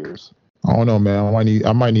 all yours. I don't know, man.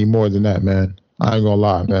 I might need more than that, man. I ain't gonna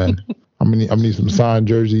lie, man. I'm gonna need some signed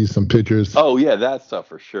jerseys, some pictures. Oh yeah, that stuff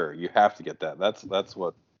for sure. You have to get that. That's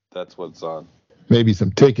what's on. Maybe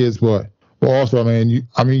some tickets, but also, man,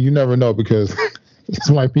 you never know because this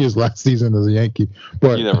might be his last season as a Yankee.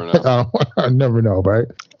 But you never know. I never know, right?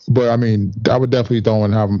 But I mean, I would definitely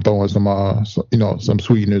have him throwing some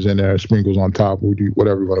sweeteners in there, sprinkles on top,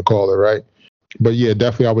 whatever you want to call it, right? But yeah,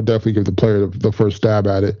 I would definitely give the player the first stab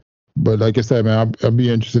at it. But like I said, man, I'd be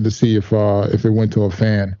interested to see if it went to a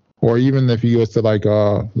fan, or even if he goes to like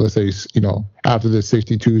let's say after the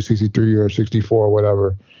 62, 63, or 64 or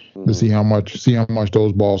whatever, to see how much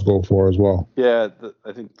those balls go for as well. Yeah,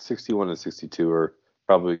 I think 61 and 62 are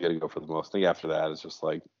probably going to go for the most. I think after that it's just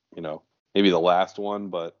like maybe the last one,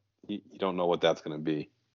 but you don't know what that's going to be.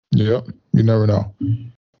 Yep, you never know.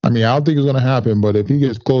 I mean, I don't think it's going to happen, but if he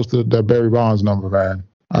gets close to that Barry Bonds number, man,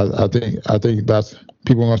 I think that's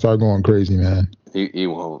people are going to start going crazy, man. He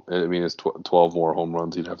won't. I mean, it's 12 more home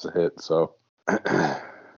runs he'd have to hit. So, how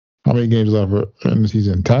many games left in the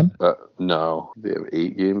season? 10? No, they have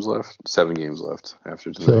 8 games left. 7 games left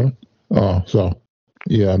after tonight. So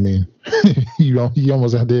yeah, I mean, he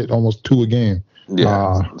almost had to hit almost 2 a game.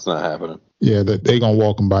 Yeah, it's not happening. Yeah, they gonna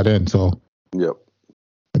walk him by then. So. Yep.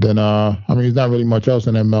 Then I mean, there's not really much else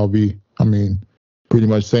in MLB. I mean, pretty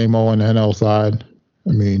much same old on the NL side.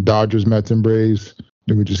 I mean, Dodgers, Mets, and Braves.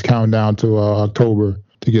 Then we just count down to October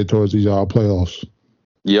to get towards these playoffs.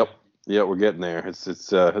 Yep, we're getting there. This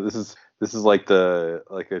is like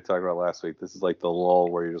like I talked about last week. This is like the lull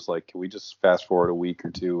where you're just like, can we just fast forward a week or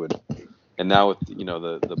two? And now with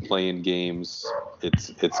the play-in games,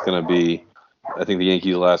 it's gonna be. I think the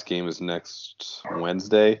Yankees' last game is next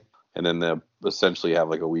Wednesday, and then they'll essentially have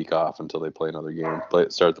like a week off until they play another game.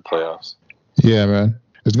 Start the playoffs. Yeah, man.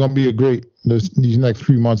 It's going to be these next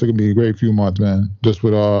few months are going to be a great few months, man. Just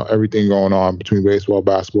with everything going on between baseball,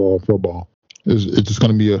 basketball, and football. It's just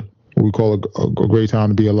going to be what we call a great time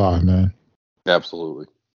to be alive, man. Absolutely.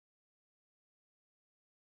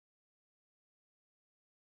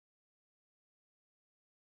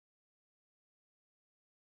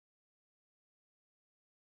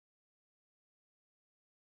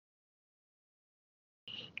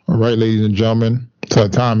 All right, ladies and gentlemen, it's our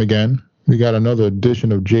time again. We got another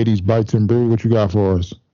edition of JD's Bites and Brew. What you got for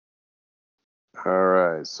us? All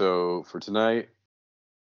right. So for tonight,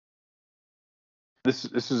 this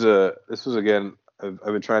was again. I've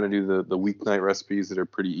been trying to do the weeknight recipes that are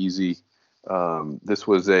pretty easy. This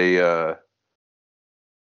was a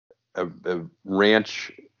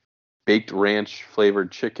baked ranch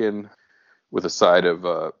flavored chicken with a side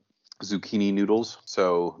of zucchini noodles.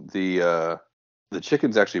 So the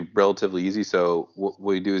chicken's actually relatively easy. So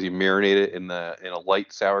what you do is you marinate it in a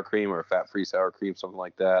light sour cream or a fat-free sour cream, something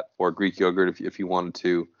like that, or Greek yogurt if you wanted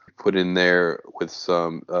to. Put in there with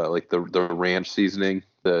some like the ranch seasoning,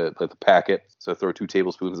 the packet. So throw 2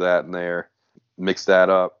 tablespoons of that in there. Mix that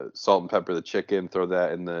up. Salt and pepper the chicken. Throw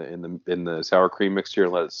that in the sour cream mixture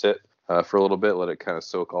and let it sit for a little bit. Let it kind of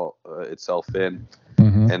soak all itself in.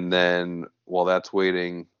 Mm-hmm. And then while that's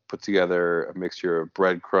waiting, put together a mixture of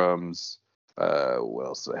breadcrumbs. What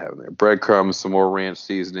else do I have in there? Breadcrumbs, some more ranch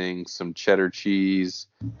seasoning, some cheddar cheese,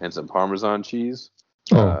 and some Parmesan cheese.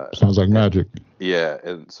 Sounds like magic. Yeah,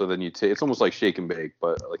 and so then you take, it's almost like shake and bake,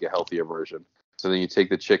 but like a healthier version. So then you take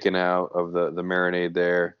the chicken out of the marinade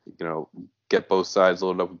there, get both sides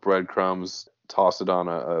loaded up with breadcrumbs, toss it on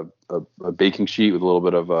a baking sheet with a little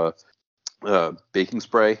bit of baking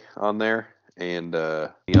spray on there, and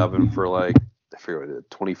the oven for like, I forget what it is,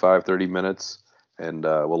 25, 30 minutes. And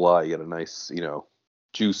voila, you get a nice,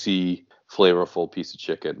 juicy, flavorful piece of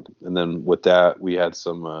chicken. And then with that, we had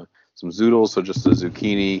some zoodles, so just the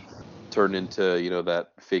zucchini turned into,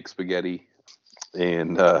 that fake spaghetti,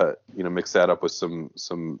 and mix that up with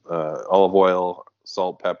some olive oil,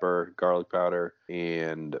 salt, pepper, garlic powder,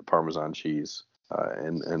 and Parmesan cheese.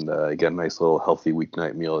 And again, nice little healthy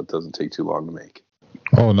weeknight meal. It doesn't take too long to make.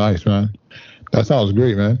 Oh, nice, man. That sounds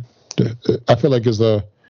great, man. I feel like it's a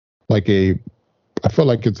I feel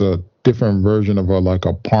like it's a different version of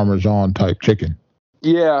a Parmesan type chicken.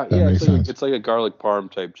 Yeah, That makes sense. it's like a garlic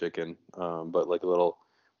parm type chicken, but like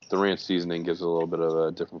the ranch seasoning gives it a little bit of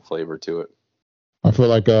a different flavor to it. I feel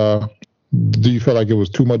like do you feel like it was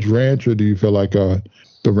too much ranch, or do you feel like the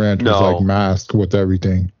ranch was like masked with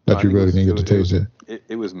everything that you really didn't get to taste it?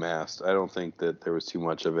 It was masked. I don't think that there was too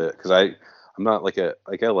much of it because I'm not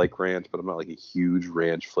I like ranch, but I'm not like a huge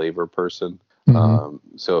ranch flavor person. Mm-hmm.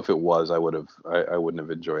 So if it was, I wouldn't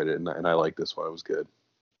have enjoyed it, and I like this one. It was good.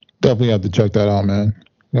 Definitely have to check that out, man.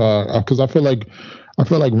 Because I feel like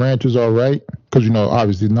ranch is all right. Because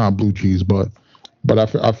obviously not blue cheese, but I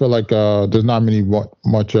feel like there's not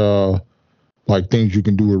much like things you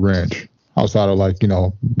can do with ranch outside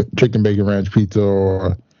of chicken bacon ranch pizza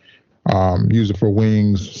or use it for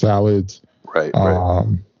wings, salads. Right.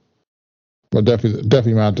 But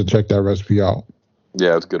definitely have to check that recipe out.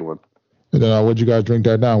 Yeah, it's a good one. And then what'd you guys drink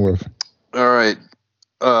that down with? All right.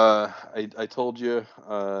 I told you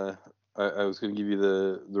I was going to give you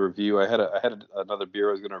the review. I had another beer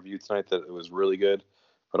I was going to review tonight that it was really good,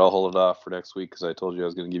 but I'll hold it off for next week because I told you I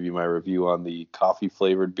was going to give you my review on the coffee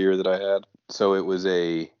flavored beer that I had. So it was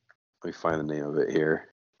let me find the name of it here.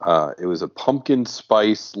 It was a pumpkin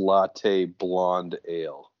spice latte blonde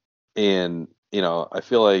ale, and I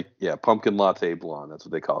feel like pumpkin latte blonde. That's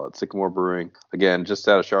what they call it. Sycamore Brewing, again, just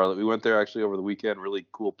out of Charlotte. We went there actually over the weekend. Really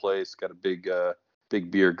cool place. Got a big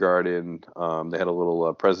beer garden. They had a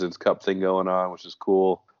little President's Cup thing going on, which is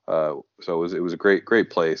cool. So it was a great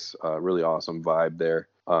place. Really awesome vibe there.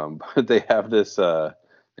 But they have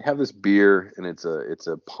this beer, and it's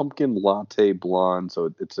a pumpkin latte blonde.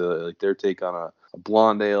 So it's like their take on a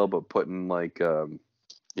blonde ale, but putting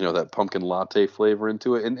that pumpkin latte flavor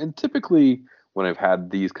into it. And typically when I've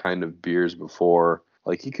had these kind of beers before,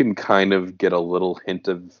 like you can kind of get a little hint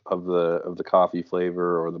of the coffee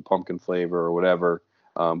flavor or the pumpkin flavor or whatever,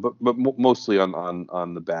 but mostly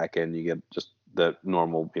on the back end you get just that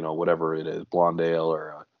normal, whatever it is, blonde ale or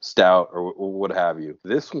a stout or what have you.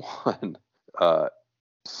 This one,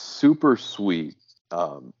 super sweet,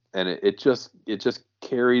 and it just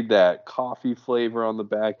carried that coffee flavor on the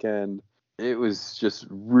back end. It was just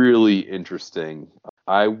really interesting.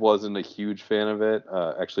 I wasn't a huge fan of it.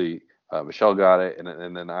 Actually, Michelle got it,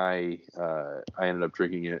 and then I ended up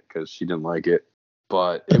drinking it because she didn't like it.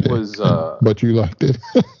 But it was. But you liked it.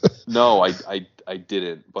 No, I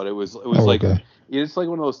didn't. But it was like okay. It's like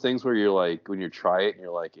one of those things where you're like, when you try it and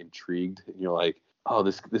you're like intrigued and you're like, oh,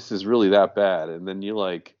 this is really that bad, and then you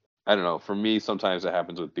like, I don't know. For me, sometimes it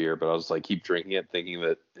happens with beer, but I'll just like keep drinking it, thinking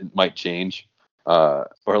that it might change. Or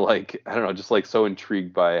like, I don't know, just like so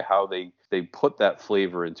intrigued by how they put that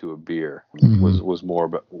flavor into a beer. Mm-hmm. was more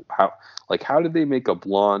about how did they make a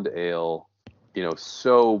blonde ale,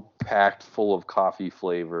 so packed full of coffee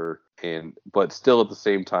flavor but still at the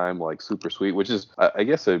same time like super sweet, which is I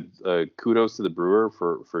guess a kudos to the brewer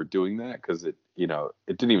for doing that, because it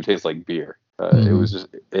didn't even taste like beer. Mm-hmm. It was just,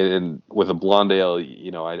 and with a blonde ale,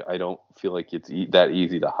 I don't feel like it's that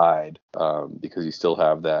easy to hide, because you still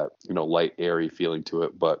have that, light, airy feeling to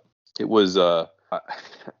it. But it was,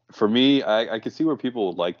 for me, I could see where people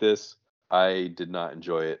would like this. I did not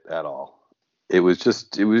enjoy it at all. It was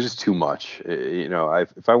just too much.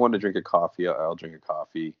 If I want to drink a coffee, I'll drink a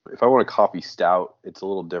coffee. If I want a coffee stout, it's a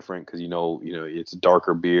little different because it's a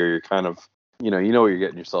darker beer. You're kind of you know what you're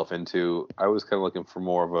getting yourself into. I was kind of looking for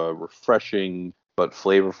more of a refreshing but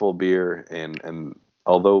flavorful beer, and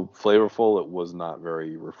although flavorful, it was not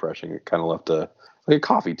very refreshing. It kind of left a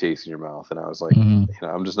coffee taste in your mouth, and I was like, mm-hmm.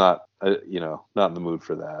 I'm just not not in the mood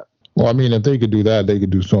for that. Well, I mean, if they could do that, they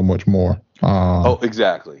could do so much more.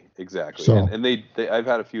 Exactly. So. And they I've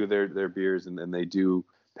had a few of their beers, and they do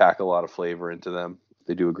pack a lot of flavor into them.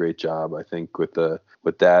 They do a great job, I think, with that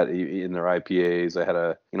in their IPAs. I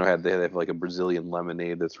had they have like a Brazilian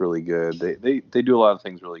lemonade that's really good. They do a lot of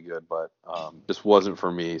things really good, but just wasn't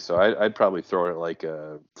for me. So I'd probably throw it at like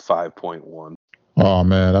a 5.1. Oh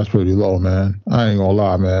man, that's pretty low, man. I ain't gonna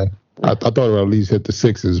lie, man. I thought it would at least hit the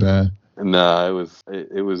 6s, man. No,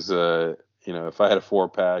 it was if I had a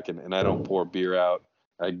 4-pack and I don't pour beer out,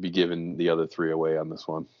 I'd be giving the other 3 away on this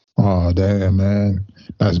one. Oh damn, man,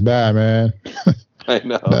 that's bad, man. I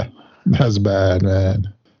know. That's bad,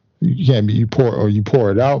 man. You can't be you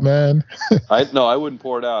pour it out, man. I wouldn't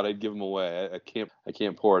pour it out. I'd give them away. I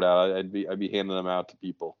can't pour it out. I'd be handing them out to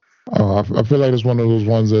people. Oh, I feel like it's one of those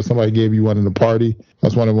ones that somebody gave you one in the party.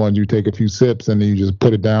 That's one of the ones you take a few sips and then you just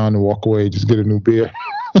put it down and walk away. Just get a new beer.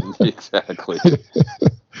 Exactly.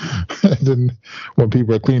 And then when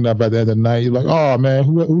people are cleaning up at the end of the night, you're like, oh man,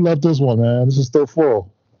 who left this one, man? This is still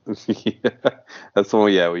full. Yeah, that's the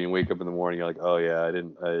one. Yeah, when you wake up in the morning, you're like, oh yeah, I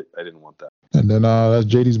didn't want that. And then that's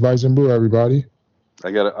JD's Bison Brew, everybody.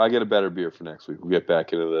 I got a better beer for next week. We'll get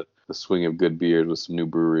back into the swing of good beers with some new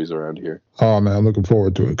breweries around here. Oh man, I'm looking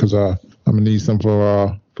forward to it because I'm gonna need some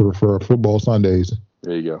for football Sundays.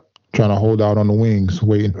 There you go. Trying to hold out on the wings,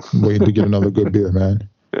 waiting to get another good beer, man.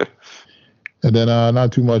 And then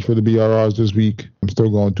not too much for the BRRs this week. I'm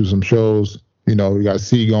still going through some shows. We got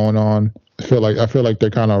C going on. I feel like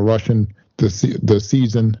they're kind of rushing the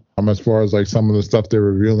season as far as like some of the stuff they're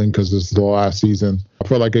revealing because this is the last season. I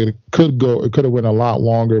feel like it could have went a lot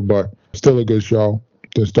longer, but still a good show.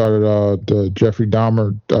 They started the Jeffrey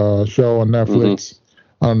Dahmer show on Netflix.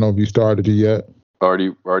 Mm-hmm. I don't know if you started it yet.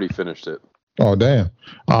 Already finished it. Oh damn!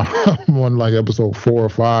 I'm on like episode 4 or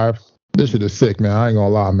 5. This shit is sick, man. I ain't gonna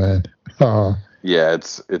lie, man. Yeah,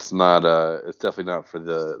 it's not. It's definitely not for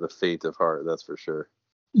the faint of heart. That's for sure.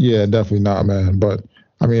 Yeah, definitely not, man. But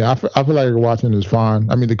I mean, I feel like watching is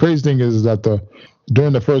fine. I mean, the crazy thing is that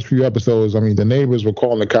during the first few episodes, I mean, the neighbors were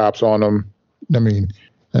calling the cops on him. I mean,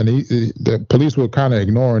 and the police were kind of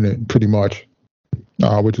ignoring it pretty much,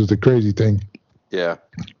 which is the crazy thing. Yeah.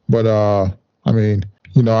 But I mean,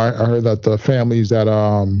 I heard that the families that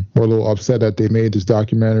were a little upset that they made this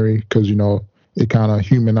documentary because it kind of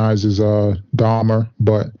humanizes Dahmer.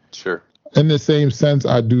 But sure, in the same sense,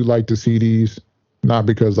 I do like to see these, not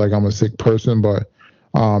because like I'm a sick person, but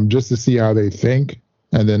just to see how they think.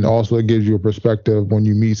 And then also it gives you a perspective when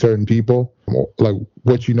you meet certain people, like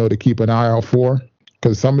what to keep an eye out for.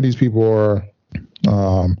 Because some of these people are,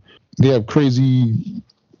 they have crazy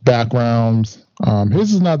backgrounds.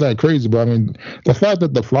 His is not that crazy, but I mean, the fact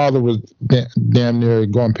that the father was damn near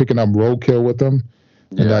picking up roadkill with him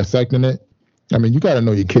and dissecting it. I mean, you got to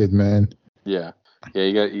know your kid, man. Yeah.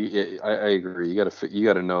 Yeah, I agree. You got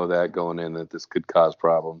to know that going in that this could cause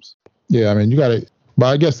problems. Yeah, I mean, you got to. But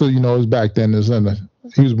I guess it was back then.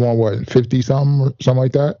 He was born 50 something or something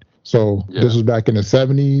like that. So This was back in the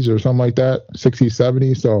 70s or something like that, 60s,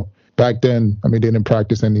 70s. So back then, I mean, they didn't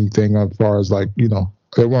practice anything as far as like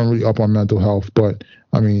they weren't really up on mental health. But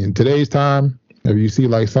I mean, in today's time, if you see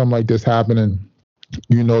like something like this happening,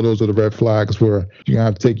 those are the red flags where you're gonna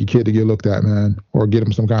have to take your kid to get looked at, man, or get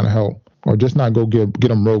him some kind of help, or just not go get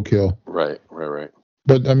him roadkill. Right.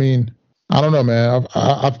 But I mean, I don't know, man.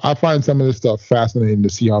 I find some of this stuff fascinating to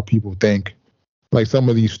see how people think. Like some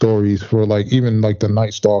of these stories for like even like the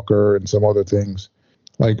Night Stalker and some other things,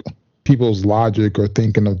 like people's logic or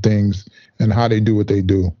thinking of things and how they do what they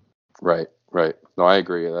do. Right. No, I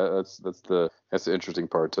agree. That's the interesting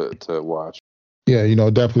part to watch. Yeah,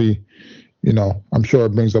 definitely. I'm sure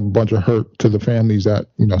it brings up a bunch of hurt to the families that,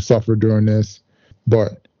 suffer during this.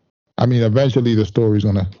 But, I mean, eventually the story's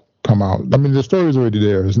going to come out. I mean, the story's already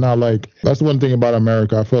there. It's not like, that's one thing about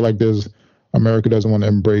America. I feel like America doesn't want to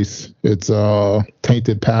embrace its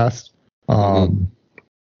tainted past. I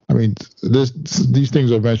mean, these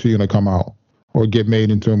things are eventually going to come out or get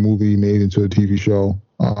made into a movie, made into a TV show.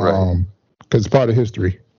 Because it's part of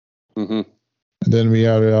history. Mm-hmm. And then we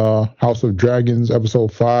had House of Dragons,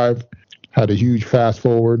 episode 5. Had a huge fast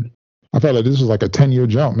forward. I felt like this was like a 10-year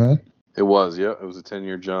jump, man. It was, yeah. It was a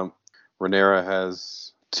 10-year jump. Rhaenyra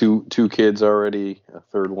has two kids already. A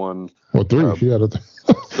third one. Well, 3. She had a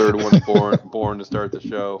third one born to start the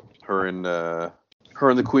show. Her and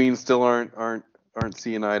the Queen still aren't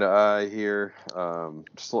seeing eye to eye here.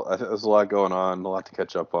 There's a lot going on, a lot to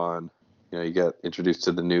catch up on. You get introduced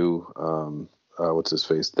to the new what's his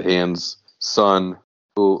face, the Hand's son.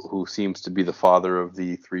 Who seems to be the father of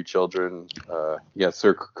the 3 children?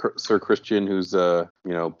 Sir Christian, who's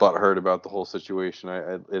butthurt about the whole situation.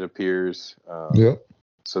 It appears.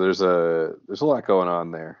 So there's a lot going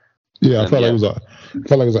on there. Yeah, I felt like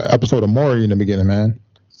it was an episode of Maury in the beginning, man.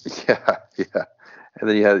 Yeah. And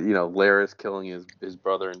then you had Larys killing his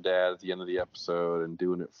brother and dad at the end of the episode and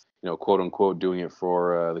doing it, quote unquote, doing it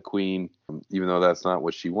for the Queen, even though that's not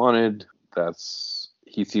what she wanted.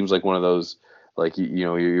 He seems like one of those. Like you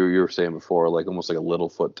were saying before, like almost like a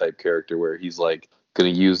Littlefoot type character where he's like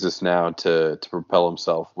going to use this now to propel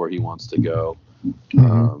himself where he wants to go.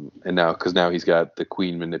 Mm-hmm. And now he's got the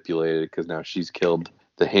Queen manipulated because now she's killed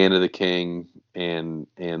the Hand of the King and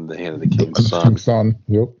the Hand of the King's son.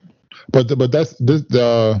 Yep. But that's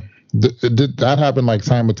that happened like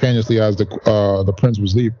simultaneously as the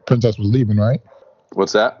princess was leaving, right?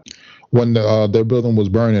 What's that? When their building was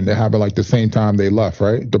burning, it happened like the same time they left,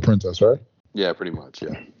 right? The princess, right? Yeah, pretty much,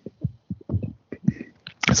 yeah.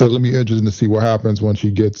 So it'll be interesting to see what happens when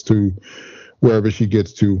she gets to wherever she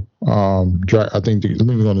gets to. I think they're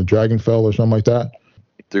going to Dragonfell or something like that.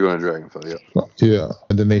 They're going to Dragonfell, yeah. Yeah,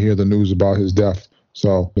 and then they hear the news about his death.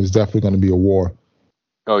 So there's definitely going to be a war.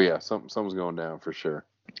 Oh, yeah, something's going down for sure.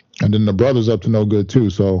 And then the brother's up to no good too,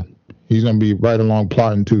 so he's gonna be right along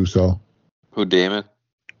plotting too. So Who, Damon?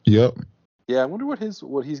 Yep. Yeah, I wonder what he's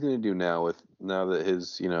gonna do now that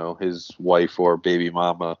his wife or baby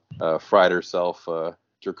mama fried herself,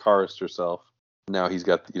 Dracarys herself. Now he's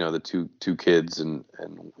got the two kids, and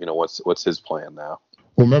what's his plan now?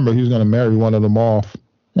 Well, remember he's gonna marry one of them off,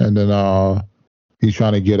 and then he's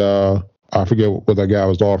trying to get I forget what that guy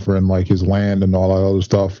was offering, like his land and all that other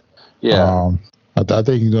stuff. Yeah. I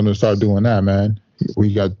think he's gonna start doing that, man.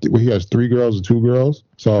 He has 3 girls or 2 girls.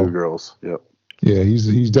 So 2 girls. Yep. Yeah,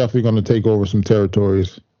 he's definitely gonna take over some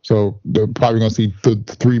territories. So they're probably gonna see the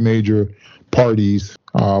 3 major parties.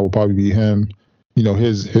 Will probably be him,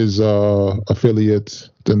 his affiliates,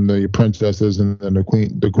 then the princesses, and then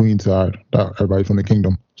the queen side, everybody from the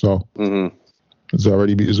kingdom. So it's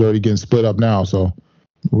already getting split up now. So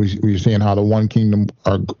we're seeing how the one kingdom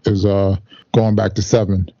is going back to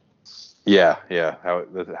 7. Yeah.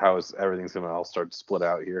 How is everything's gonna all start to split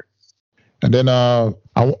out here? And then I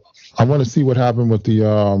want to see what happened with the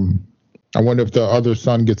I wonder if the other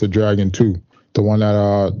son gets a dragon too. The one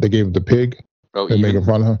that they gave the pig. Oh, they're making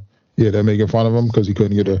fun of him. Yeah, they're making fun of him because he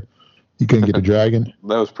couldn't get a dragon.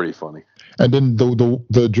 That was pretty funny. And then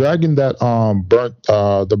the dragon that burnt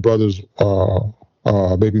the brother's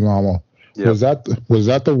baby mama. Yep. Was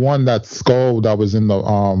that the one, that skull that was in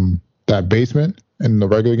the that basement in the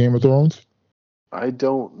regular Game of Thrones? I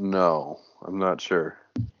don't know. I'm not sure.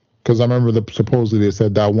 Because I remember supposedly they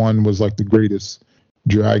said that one was like the greatest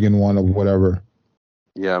dragon one or whatever.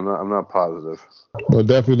 Yeah, I'm not positive. But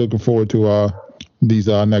definitely looking forward to these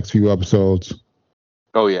next few episodes.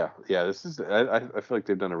 Oh yeah. This is I feel like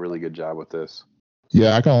they've done a really good job with this.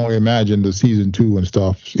 Yeah, I can only imagine the season 2 and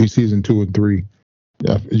stuff. Season 2 and 3.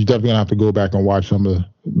 Yeah, you're definitely gonna have to go back and watch some of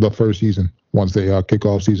the first season once they kick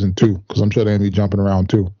off season 2, because I'm sure they're gonna be jumping around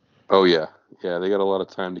too. Oh yeah. Yeah, they got a lot of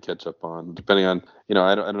time to catch up on, depending on,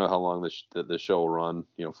 I don't know how long the show will run,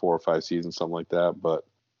 4 or 5 seasons, something like that. But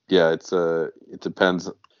yeah, it depends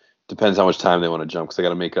how much time they want to jump, because they got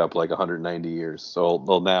to make up like 190 years. So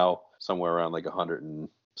they'll now somewhere around like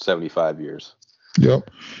 175 years.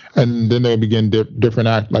 Yep. And then they'll begin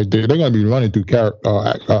different like they're going to be running through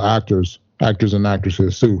actors and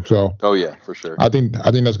actresses too. So oh yeah, for sure. I think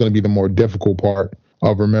that's going to be the more difficult part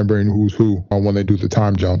of remembering who's who when they do the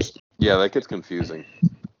time jumps. Yeah, that gets confusing.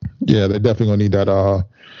 Yeah, they're definitely gonna need that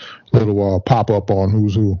little pop up on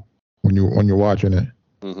who's who when you're watching it.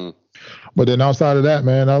 Mm-hmm. But then outside of that,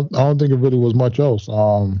 man, I don't think it really was much else.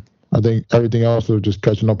 I think everything else was just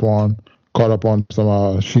caught up on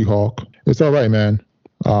some She-Hulk. It's all right, man.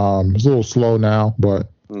 It's a little slow now, but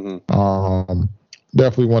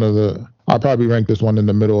definitely one of the. I probably rank this one in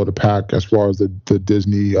the middle of the pack as far as the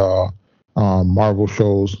Disney Marvel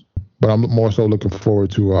shows. But I'm more so looking forward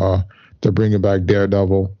to bringing back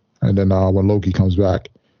Daredevil, and then when Loki comes back,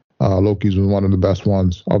 Loki's one of the best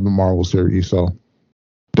ones of the Marvel series. So,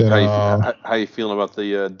 then, how you feeling about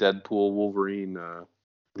the Deadpool Wolverine,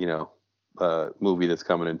 movie that's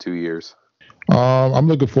coming in 2 years? I'm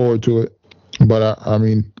looking forward to it, but I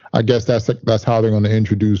mean, I guess that's how they're going to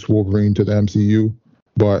introduce Wolverine to the MCU.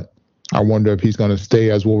 But I wonder if he's going to stay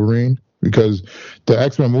as Wolverine, because the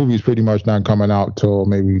X-Men movie is pretty much not coming out till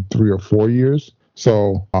maybe 3 or 4 years.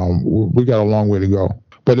 So we got a long way to go.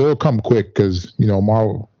 But it'll come quick because,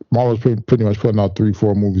 Marvel's pretty much putting out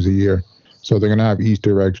 3-4 movies a year. So they're going to have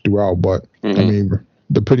Easter eggs throughout. But, I mean,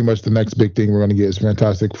 pretty much the next big thing we're going to get is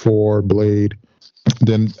Fantastic Four, Blade,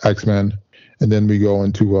 then X-Men. And then we go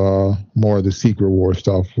into more of the Secret War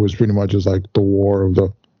stuff, which pretty much is like the war of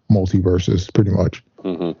the multiverses, pretty much.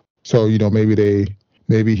 Mm-hmm. So,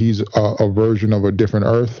 maybe he's a version of a different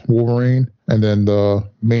Earth Wolverine, and then the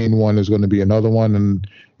main one is going to be another one, and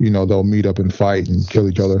they'll meet up and fight and kill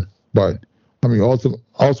each other. But I mean,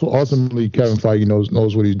 ultimately, Kevin Feige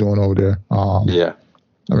knows what he's doing over there. Yeah.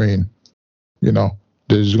 I mean, they're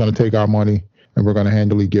just going to take our money and we're going to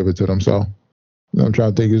handily give it to them. So I'm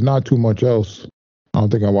trying to think. There's not too much else. I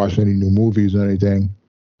don't think I watched any new movies or anything.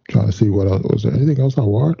 I'm trying to see what else was there. Anything else I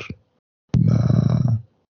watched? Nah,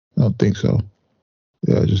 I don't think so.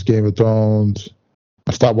 Yeah, just Game of Thrones.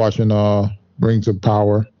 I stopped watching Rings of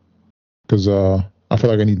Power because I feel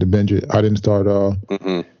like I need to binge it. I didn't start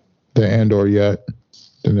the Andor yet.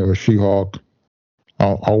 Then there was She-Hulk.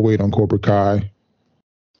 I'll wait on Cobra Kai.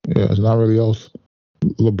 Yeah, it's not really else.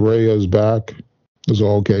 La Brea is back. It's an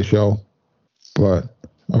okay show, but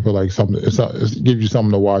I feel like it gives you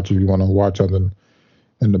something to watch if you want to watch something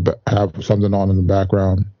have something on in the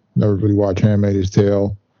background. Never really watched Handmaid's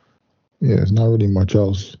Tale. Yeah, it's not really much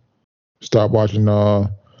else. Stop watching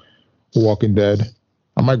Walking Dead.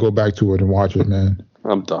 I might go back to it and watch it, man.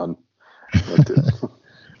 I'm done.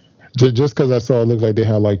 Just because I saw it looked like they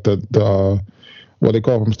had like the what they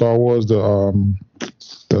call from Star Wars, the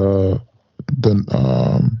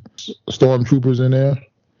stormtroopers in there.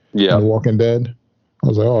 Yeah. The Walking Dead. I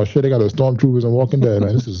was like, oh shit, they got the stormtroopers in Walking Dead,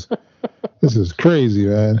 man. This is crazy,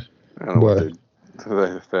 man. I don't know what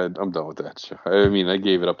they said. I'm done with that show. I mean, I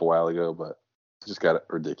gave it up a while ago, but it just got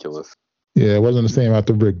ridiculous. Yeah, it wasn't the same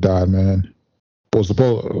after Rick died, man. Well,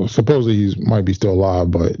 supposedly he might be still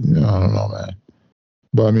alive, but I don't know, man.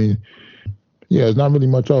 But I mean, yeah, it's not really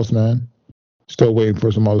much else, man. Still waiting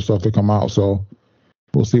for some other stuff to come out, so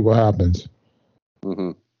we'll see what happens.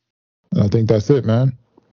 Mm-hmm. And I think that's it, man.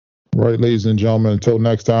 Right, ladies and gentlemen, until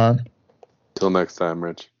next time. Till next time,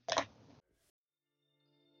 Rich.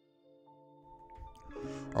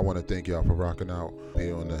 I want to thank y'all for rocking out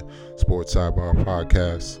here on the Sports Sidebar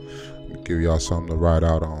Podcast. Give y'all something to ride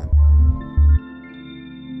out on.